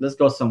here. Let's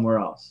go somewhere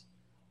else.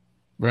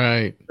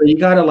 Right. So you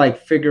got to like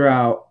figure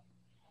out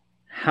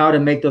how to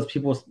make those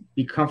people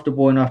be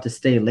comfortable enough to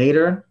stay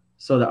later.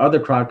 So the other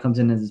crowd comes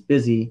in and is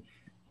busy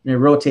and it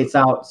rotates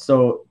out.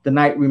 So the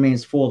night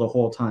remains full the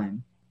whole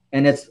time.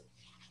 And it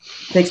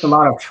takes a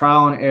lot of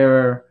trial and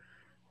error,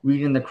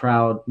 reading the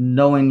crowd,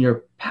 knowing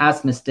your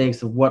past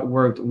mistakes of what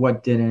worked,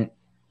 what didn't,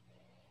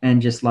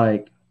 and just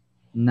like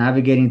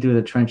navigating through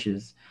the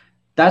trenches.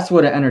 That's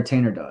what an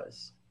entertainer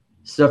does.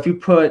 So if you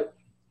put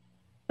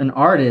an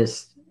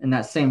artist in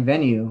that same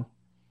venue,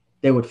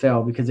 they would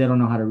fail because they don't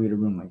know how to read a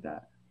room like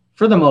that.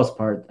 For the most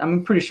part.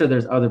 I'm pretty sure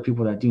there's other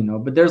people that do know,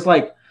 but there's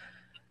like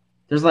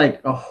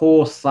a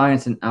whole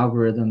science and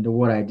algorithm to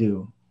what I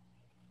do.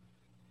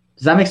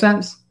 Does that make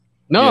sense?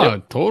 No, Yeah.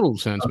 total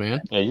sense,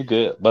 man. Yeah, you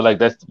good. But like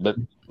but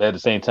at the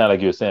same time,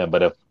 like you were saying,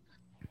 but if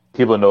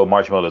people know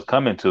Marshmello is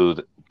coming to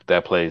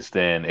that place,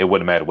 then it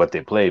wouldn't matter what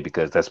they play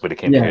because that's where they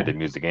came to hear the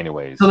music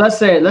anyways. So let's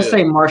say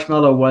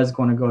Marshmello was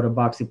going to go to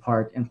Boxy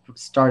Park and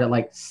start at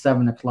like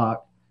 7:00.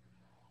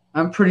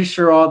 I'm pretty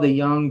sure all the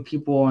young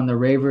people and the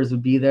ravers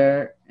would be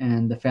there,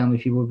 and the family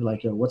people would be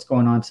like, yo, what's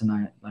going on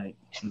tonight? Like,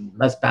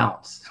 let's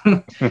bounce.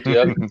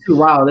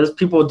 Wow, there's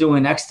people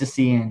doing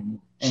ecstasy and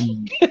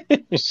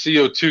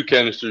CO2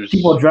 canisters.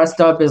 People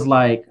dressed up as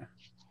like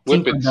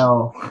Whippets.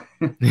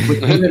 with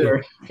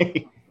glitter.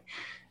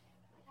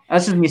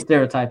 That's just me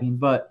stereotyping,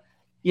 but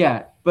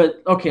yeah.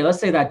 But okay, let's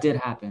say that did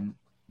happen.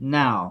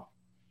 Now,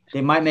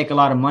 they might make a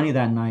lot of money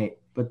that night,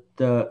 but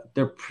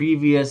their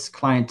previous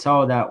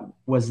clientele that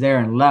was there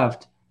and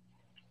left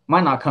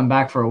might not come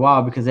back for a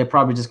while because they're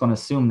probably just going to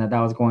assume that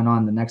was going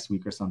on the next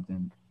week or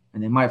something,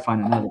 and they might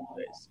find another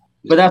place.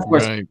 But that's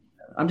where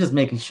I'm just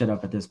making shit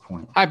up at this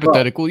point.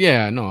 Hypothetical,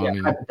 I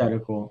mean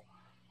hypothetical.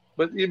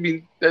 But I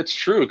mean that's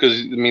true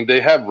because I mean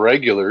they have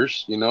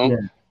regulars, you know,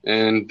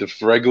 and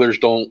if regulars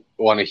don't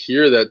want to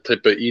hear that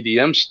type of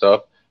EDM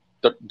stuff,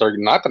 they're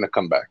not going to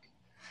come back.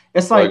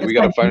 It's like we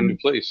got to find a new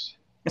place.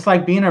 It's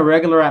like being a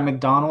regular at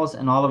McDonald's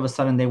and all of a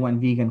sudden they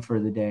went vegan for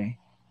the day.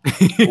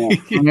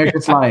 And you're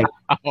just like,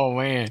 oh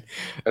man,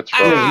 that's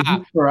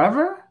right.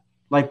 Forever?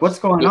 Like what's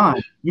going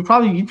on? You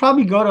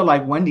probably go to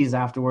like Wendy's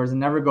afterwards and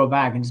never go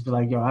back and just be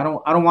like, yo, I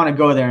don't want to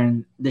go there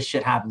and this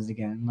shit happens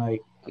again.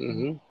 Like,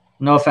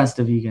 no offense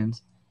to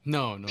vegans.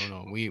 No.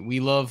 We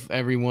love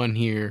everyone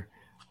here.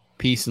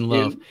 Peace and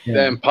love.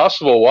 The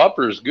Impossible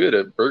Whopper is good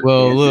at Burger King.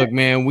 Well, look,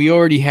 man, we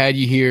already had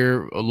you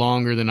here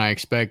longer than I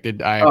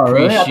expected. I appreciate.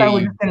 Really? I thought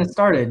we just getting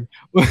started.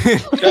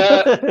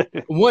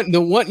 One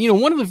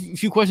of the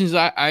few questions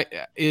I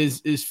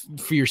is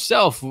for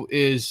yourself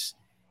is,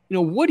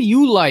 what do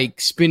you like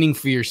spinning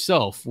for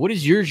yourself? What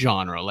is your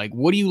genre? Like,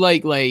 what do you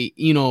like,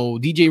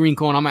 DJ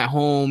Rincon, I'm at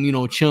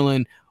home,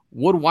 chilling.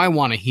 What do I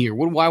want to hear?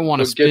 What do I want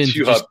to spin?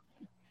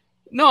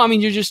 No, I mean,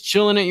 you're just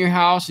chilling at your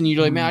house and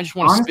you're like, man, I just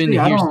want to spin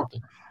to hear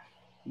something.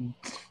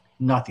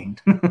 Nothing.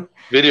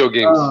 Video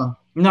games.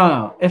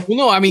 No.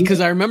 I mean,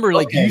 because I remember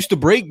you used to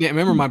break dance.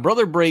 Remember my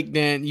brother break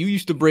dance. You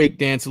used to break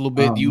dance a little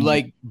bit. Do you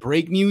like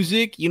break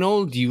music?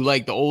 Do you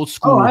like the old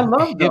school I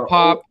love hip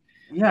hop?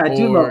 Yeah, I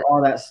do love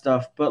all that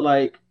stuff. But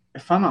like,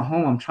 if I'm at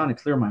home, I'm trying to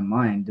clear my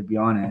mind, to be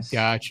honest.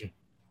 Gotcha.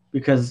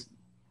 Because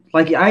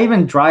like I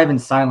even drive in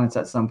silence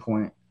at some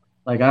point.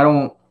 Like I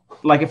don't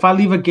like if I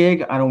leave a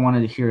gig, I don't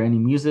want to hear any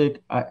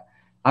music. I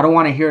don't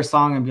want to hear a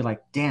song and be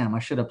like, damn, I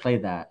should have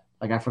played that.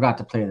 Like I forgot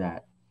to play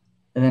that.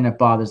 And then it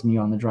bothers me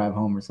on the drive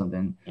home or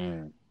something.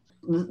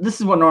 This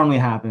is what normally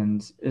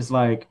happens is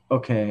like,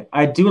 okay,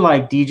 I do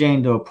like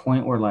DJing to a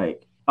point where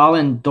like I'll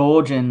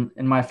indulge in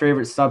my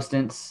favorite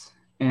substance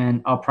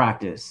and I'll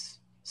practice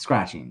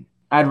scratching.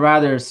 I'd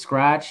rather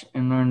scratch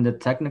and learn the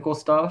technical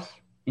stuff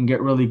and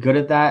get really good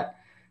at that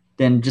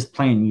than just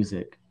playing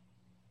music.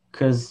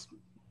 Because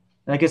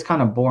that gets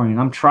kind of boring.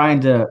 I'm trying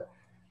to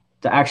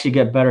actually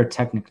get better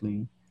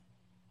technically.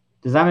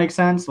 Does that make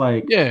sense?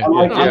 Like,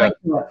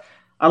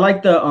 I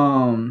like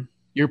the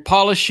you're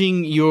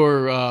polishing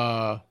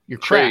your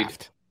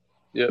craft.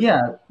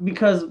 Yeah,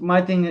 because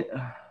my thing,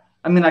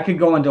 I mean, I could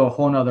go into a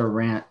whole nother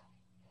rant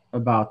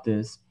about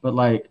this, but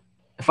like,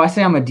 if I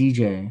say I'm a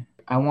DJ,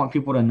 I want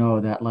people to know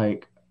that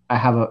like I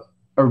have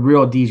a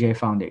real DJ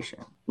foundation.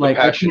 Like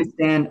I can't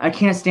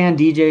stand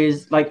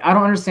DJs. Like I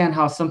don't understand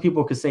how some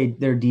people could say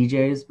they're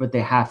DJs, but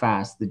they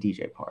half-ass the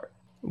DJ part.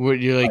 What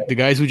you like the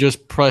guys who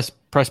just press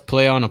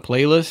play on a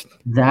playlist?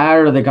 That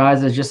or the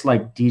guys that just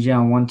like DJ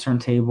on one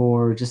turntable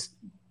or just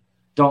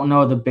don't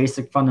know the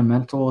basic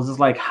fundamentals. It's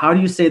like, how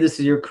do you say this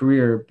is your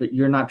career, but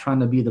you're not trying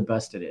to be the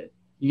best at it?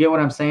 You get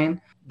what I'm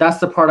saying? That's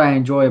the part I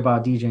enjoy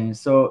about DJing.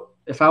 So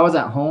if I was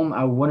at home,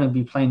 I wouldn't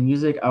be playing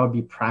music. I would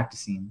be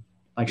practicing,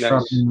 like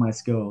sharpening my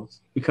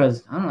skills,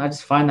 because I don't know, I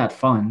just find that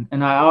fun.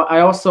 And I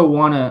also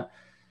want to,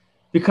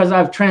 because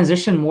I've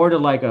transitioned more to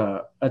like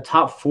a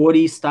top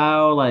 40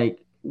 style, like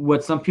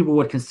what some people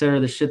would consider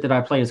the shit that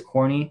I play is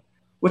corny,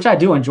 which I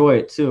do enjoy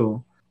it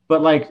too.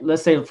 But like,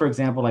 let's say, for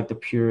example, like the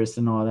purists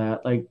and all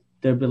that, like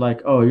they'd be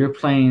like, oh, you're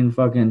playing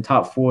fucking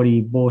top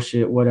 40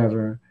 bullshit,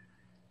 whatever.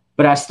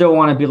 But I still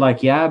want to be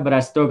like, yeah, but I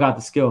still got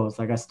the skills.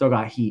 Like I still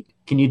got heat.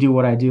 Can you do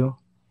what I do?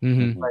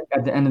 Mm-hmm. Like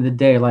at the end of the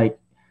day, like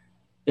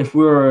if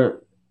we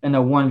were in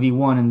a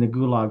 1v1 in the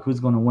gulag, who's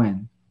going to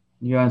win?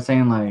 You know what I'm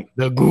saying? Like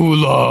the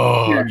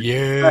gulag.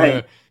 Yeah.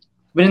 Right.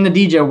 But in the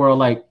DJ world,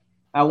 like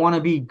I want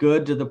to be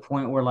good to the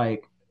point where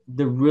like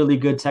the really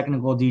good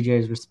technical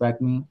DJs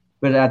respect me,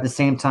 but at the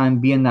same time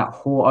be in that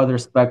whole other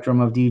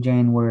spectrum of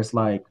DJing where it's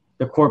like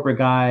the corporate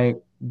guy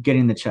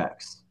getting the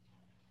checks.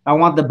 I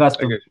want the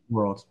best of both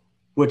worlds,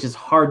 which is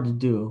hard to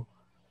do.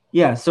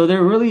 Yeah, so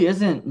there really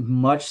isn't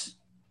much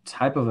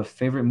type of a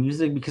favorite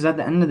music because at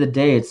the end of the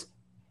day,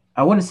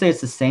 I wouldn't say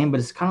it's the same, but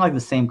it's kind of like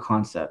the same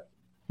concept.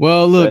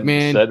 Well, look,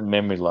 man. Sudden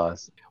memory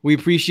loss. We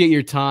appreciate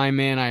your time,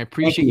 man. I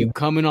appreciate you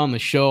coming on the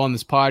show on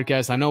this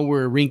podcast. I know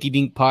we're a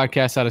rinky-dink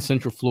podcast out of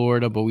Central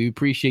Florida, but we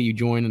appreciate you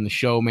joining the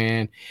show,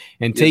 man,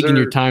 and taking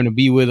your time to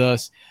be with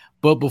us.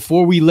 But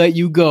before we let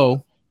you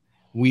go,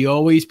 we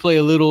always play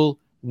a little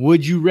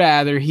Would You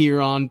Rather here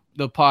on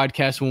the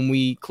podcast when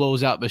we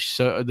close out the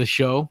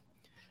show.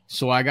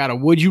 So I got a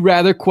Would You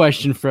Rather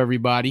question for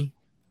everybody.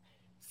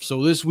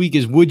 So this week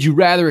is, would you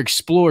rather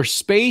explore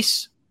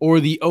space or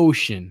the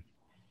ocean?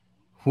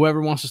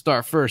 Whoever wants to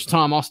start first.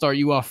 Tom, I'll start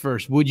you off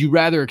first. Would you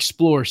rather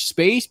explore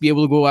space, be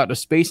able to go out to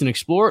space and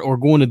explore it, or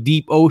go in a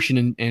deep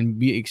ocean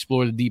and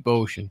explore the deep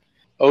ocean?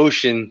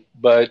 Ocean,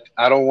 but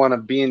I don't want to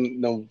be in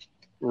no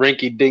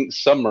rinky-dink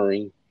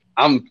submarine.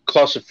 I'm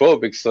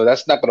claustrophobic, so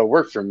that's not going to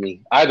work for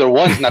me. Either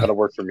one's not going to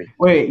work for me.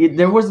 Wait,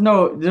 there's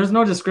no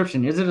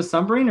description. Is it a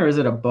submarine or is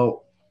it a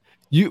boat?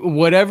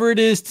 Whatever it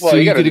is, so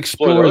you could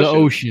explore the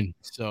ocean.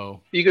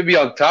 So you could be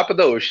on top of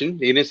the ocean.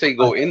 You didn't say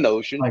go in the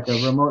ocean. Like a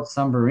remote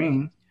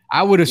submarine.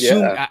 I would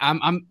assume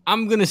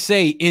I'm gonna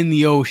say in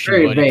the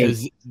ocean, buddy,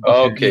 because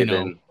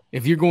then.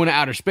 If you're going to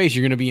outer space,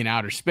 you're gonna be in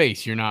outer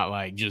space. You're not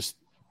like just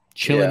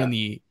chilling in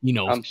the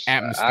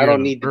atmosphere. I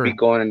don't need to be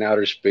going in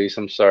outer space.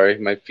 I'm sorry,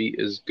 my feet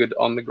is good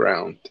on the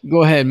ground.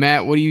 Go ahead,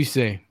 Matt. What do you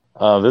say?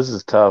 This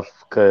is tough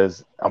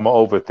because I'm an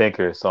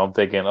overthinker. So I'm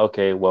thinking,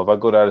 okay, well, if I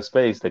go to outer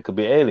space, there could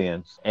be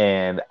aliens,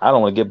 and I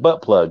don't want to get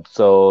butt plugged.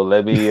 So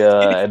let me,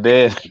 and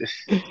then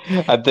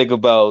I think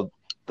about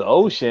the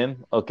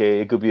ocean. Okay,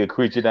 it could be a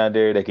creature down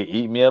there that could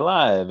eat me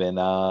alive, and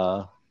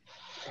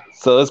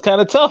so it's kind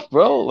of tough,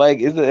 bro. Like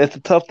it's a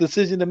tough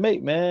decision to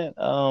make, man.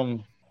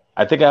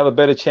 I think I have a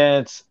better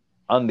chance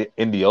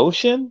in the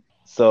ocean,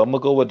 so I'm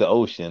gonna go with the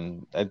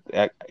ocean.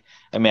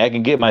 I mean, I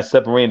can get my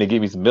submarine to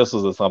give me some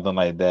missiles or something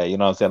like that. You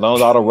know what I'm saying? As long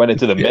as I don't run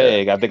into the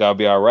Meg, I think I'll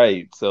be all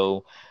right.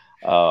 So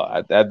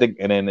I think,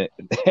 and then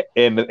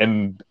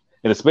in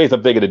the space,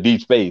 I'm thinking of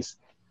deep space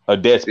or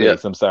dead space. Yeah.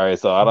 I'm sorry.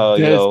 So I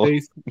don't,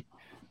 space.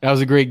 That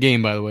was a great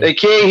game, by the way. They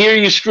can't hear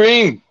you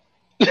scream.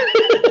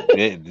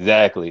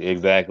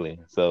 Exactly.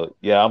 So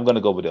yeah, I'm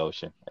gonna go with the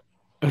ocean.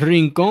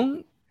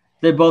 Rincon.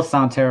 They both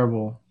sound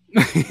terrible.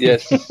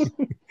 Yes.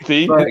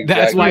 See, exactly.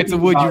 That's why it's a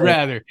would you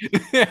rather.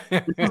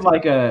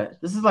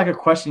 This is like a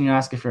question you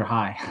ask if you're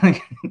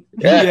high.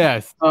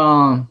 Yes.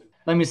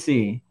 Let me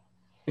see.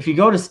 If you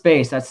go to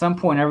space, at some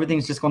point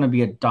everything's just going to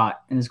be a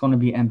dot and it's going to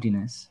be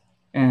emptiness.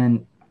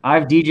 And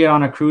I've DJed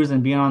on a cruise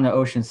and being on the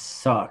ocean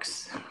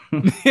sucks.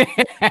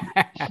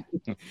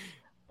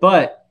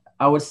 But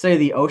I would say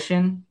the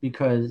ocean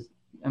because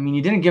I mean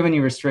you didn't give any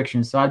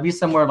restrictions, so I'd be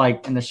somewhere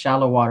like in the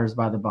shallow waters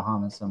by the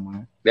Bahamas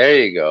somewhere.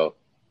 There you go.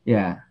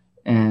 Yeah.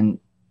 And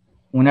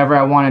whenever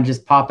I want to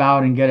just pop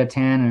out and get a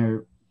tan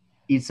or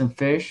eat some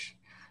fish.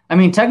 I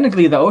mean,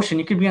 technically the ocean,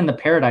 you could be in the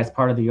paradise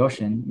part of the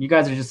ocean. You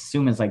guys are just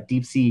assuming it's like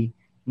deep sea.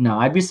 No,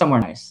 I'd be somewhere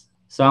nice.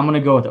 So I'm going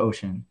to go with the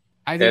ocean.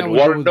 I think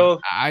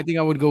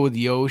I would go with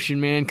the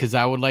ocean, man, because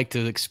I would like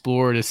to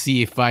explore to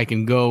see if I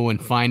can go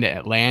and find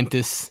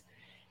Atlantis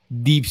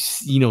deep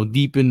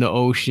in the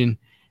ocean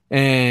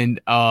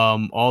and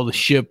all the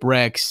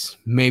shipwrecks,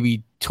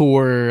 maybe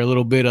tour a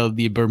little bit of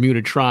the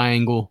Bermuda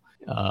Triangle.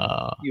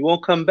 You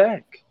won't come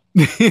back.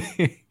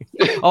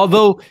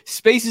 Although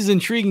space is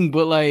intriguing,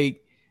 but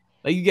like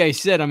you guys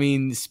said, I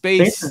mean,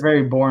 space is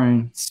very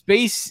boring.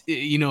 Space,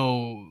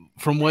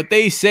 from what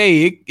they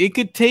say, it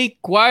could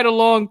take quite a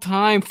long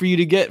time for you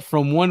to get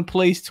from one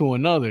place to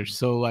another.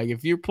 So, like,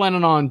 if you're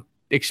planning on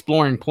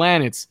exploring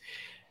planets,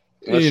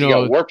 Unless you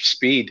got warp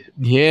speed.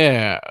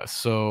 Yeah,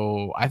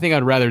 so I think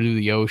I'd rather do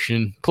the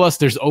ocean. Plus,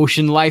 there's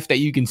ocean life that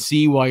you can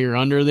see while you're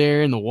under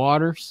there in the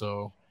water.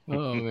 So,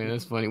 oh man,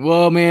 that's funny.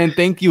 Well, man,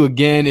 thank you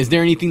again. Is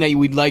there anything that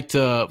we'd like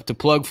to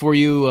plug for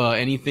you?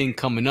 Anything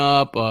coming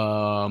up?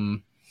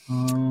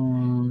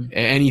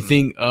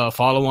 Anything?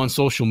 Follow on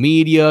social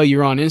media.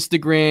 You're on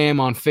Instagram,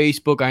 on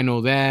Facebook. I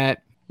know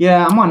that.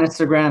 Yeah, I'm on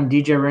Instagram,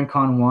 DJ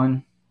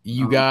Rincon1.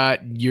 You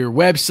got your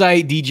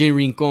website,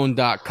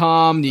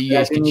 djrincon.com, that you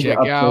guys can check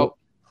out.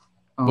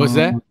 What's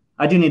that?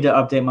 I do need to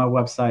update my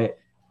website.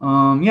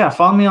 Yeah,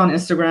 follow me on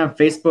Instagram,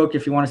 Facebook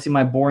if you want to see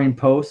my boring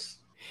posts.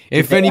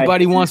 If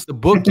anybody wants to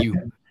book you.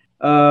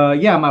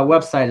 Yeah, my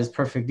website is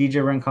perfect,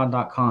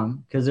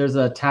 djrincon.com, because there's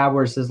a tab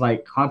where it says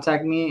like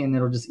contact me and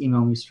it'll just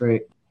email me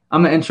straight.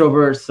 I'm an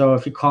introvert, so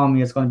if you call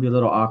me, it's going to be a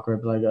little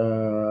awkward. Like,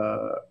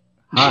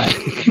 hi.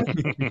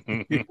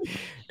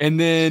 And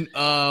then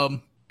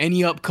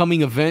any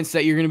upcoming events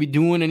that you're going to be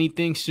doing?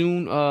 Anything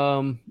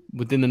soon?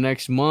 Within the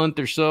next month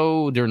or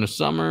so, during the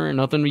summer?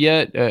 Nothing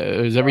yet?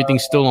 Is everything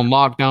still on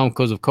lockdown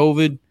because of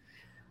COVID?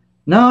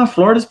 No,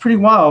 Florida's pretty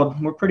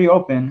wild. We're pretty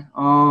open.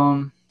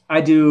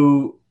 I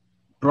do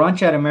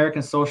brunch at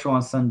American Social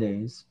on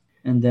Sundays,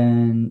 and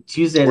then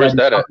Tuesdays. Where's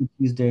that at?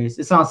 Tuesdays.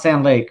 It's on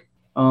Sand Lake.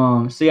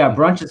 So yeah,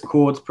 brunch is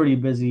cool. It's pretty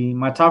busy.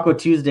 My Taco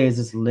Tuesdays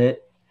is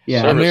lit.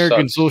 Yeah,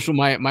 American Social.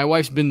 My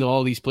wife's been to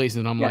all these places,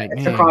 and I'm like,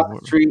 it's man, across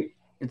the street.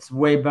 It's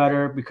way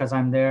better because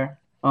I'm there.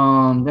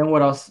 Then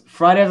what else?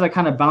 Fridays I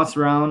kind of bounce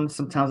around.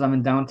 Sometimes I'm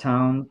in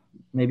downtown,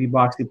 maybe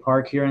Boxley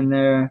Park here and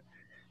there.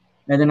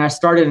 And then I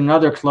started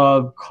another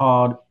club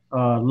called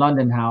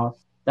London House.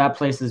 That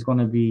place is going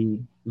to be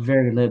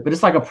very lit, but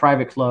it's like a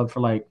private club for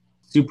like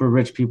super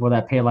rich people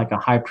that pay like a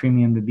high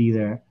premium to be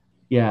there.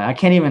 Yeah, I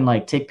can't even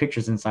like take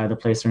pictures inside the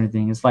place or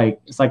anything. It's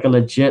like a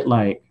legit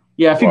like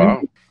if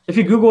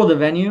you Google the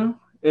venue,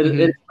 it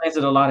explains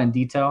it a lot in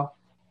detail.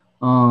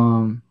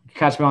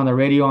 Catch me on the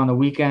radio on the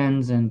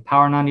weekends and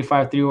Power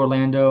 95.3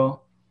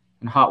 Orlando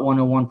and Hot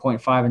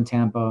 101.5 in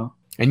Tampa.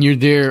 And you're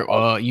there.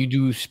 You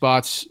do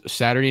spots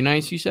Saturday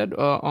nights. You said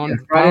on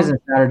Fridays and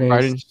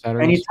Saturdays.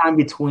 Anytime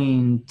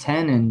between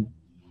 10 and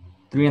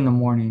 3 in the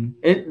morning.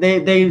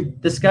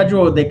 The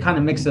schedule they kind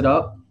of mix it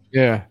up.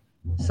 Yeah.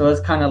 So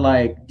it's kind of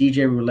like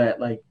DJ roulette.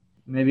 Like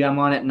maybe I'm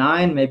on at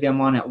 9, maybe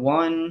I'm on at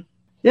 1.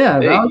 Yeah,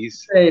 I would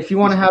say if you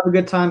want to have a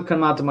good time,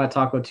 come out to my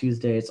Taco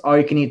Tuesday. It's all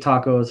you can eat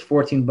tacos,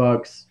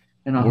 $14.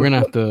 And we're gonna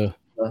have to.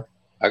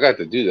 I got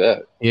to do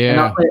that.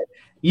 Yeah.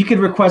 You could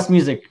request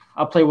music.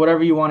 I'll play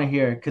whatever you want to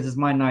hear because it's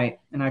my night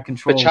and I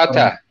control.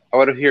 Bachata. I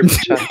want to hear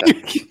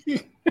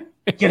bachata.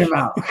 Get him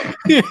out.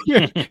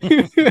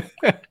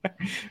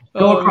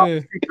 Go across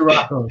the street to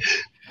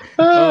Rocco's.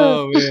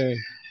 Oh man.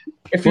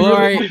 If you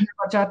really want to hear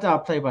bachata, I'll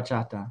play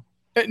bachata.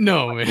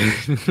 No, man.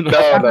 No.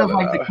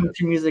 Like the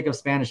country music of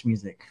Spanish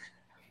music.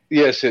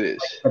 Yes, it is.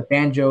 Like the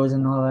banjos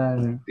and all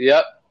that.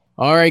 Yep.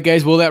 All right,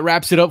 guys. Well, that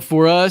wraps it up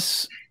for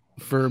us.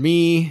 For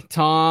me,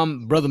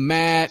 Tom, Brother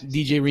Matt,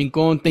 DJ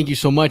Rincon, thank you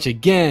so much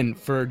again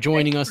for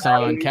joining us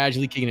on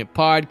Casually Kicking It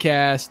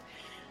Podcast.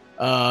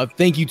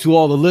 Thank you to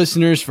all the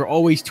listeners for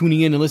always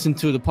tuning in and listening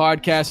to the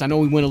podcast. I know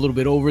we went a little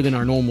bit over than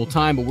our normal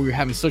time, but we were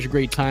having such a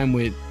great time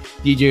with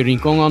DJ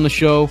Rincon on the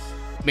show.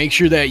 Make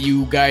sure that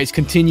you guys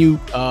continue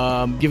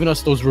giving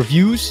us those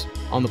reviews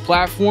on the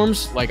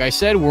platforms. Like I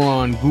said, we're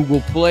on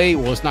Google Play.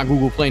 Well, it's not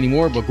Google Play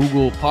anymore, but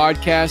Google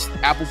Podcast,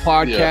 Apple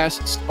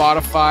Podcasts,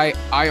 Spotify,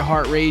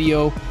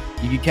 iHeartRadio.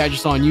 You can catch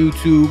us on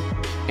YouTube.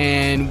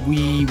 And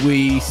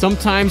we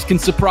sometimes can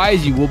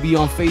surprise you. We'll be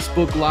on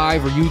Facebook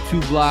Live or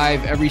YouTube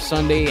Live every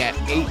Sunday at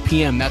 8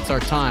 p.m. That's our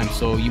time.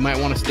 So you might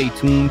want to stay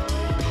tuned.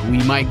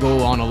 We might go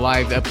on a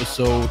live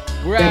episode.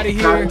 We're out of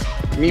here.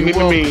 Me.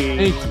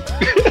 Thank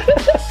you.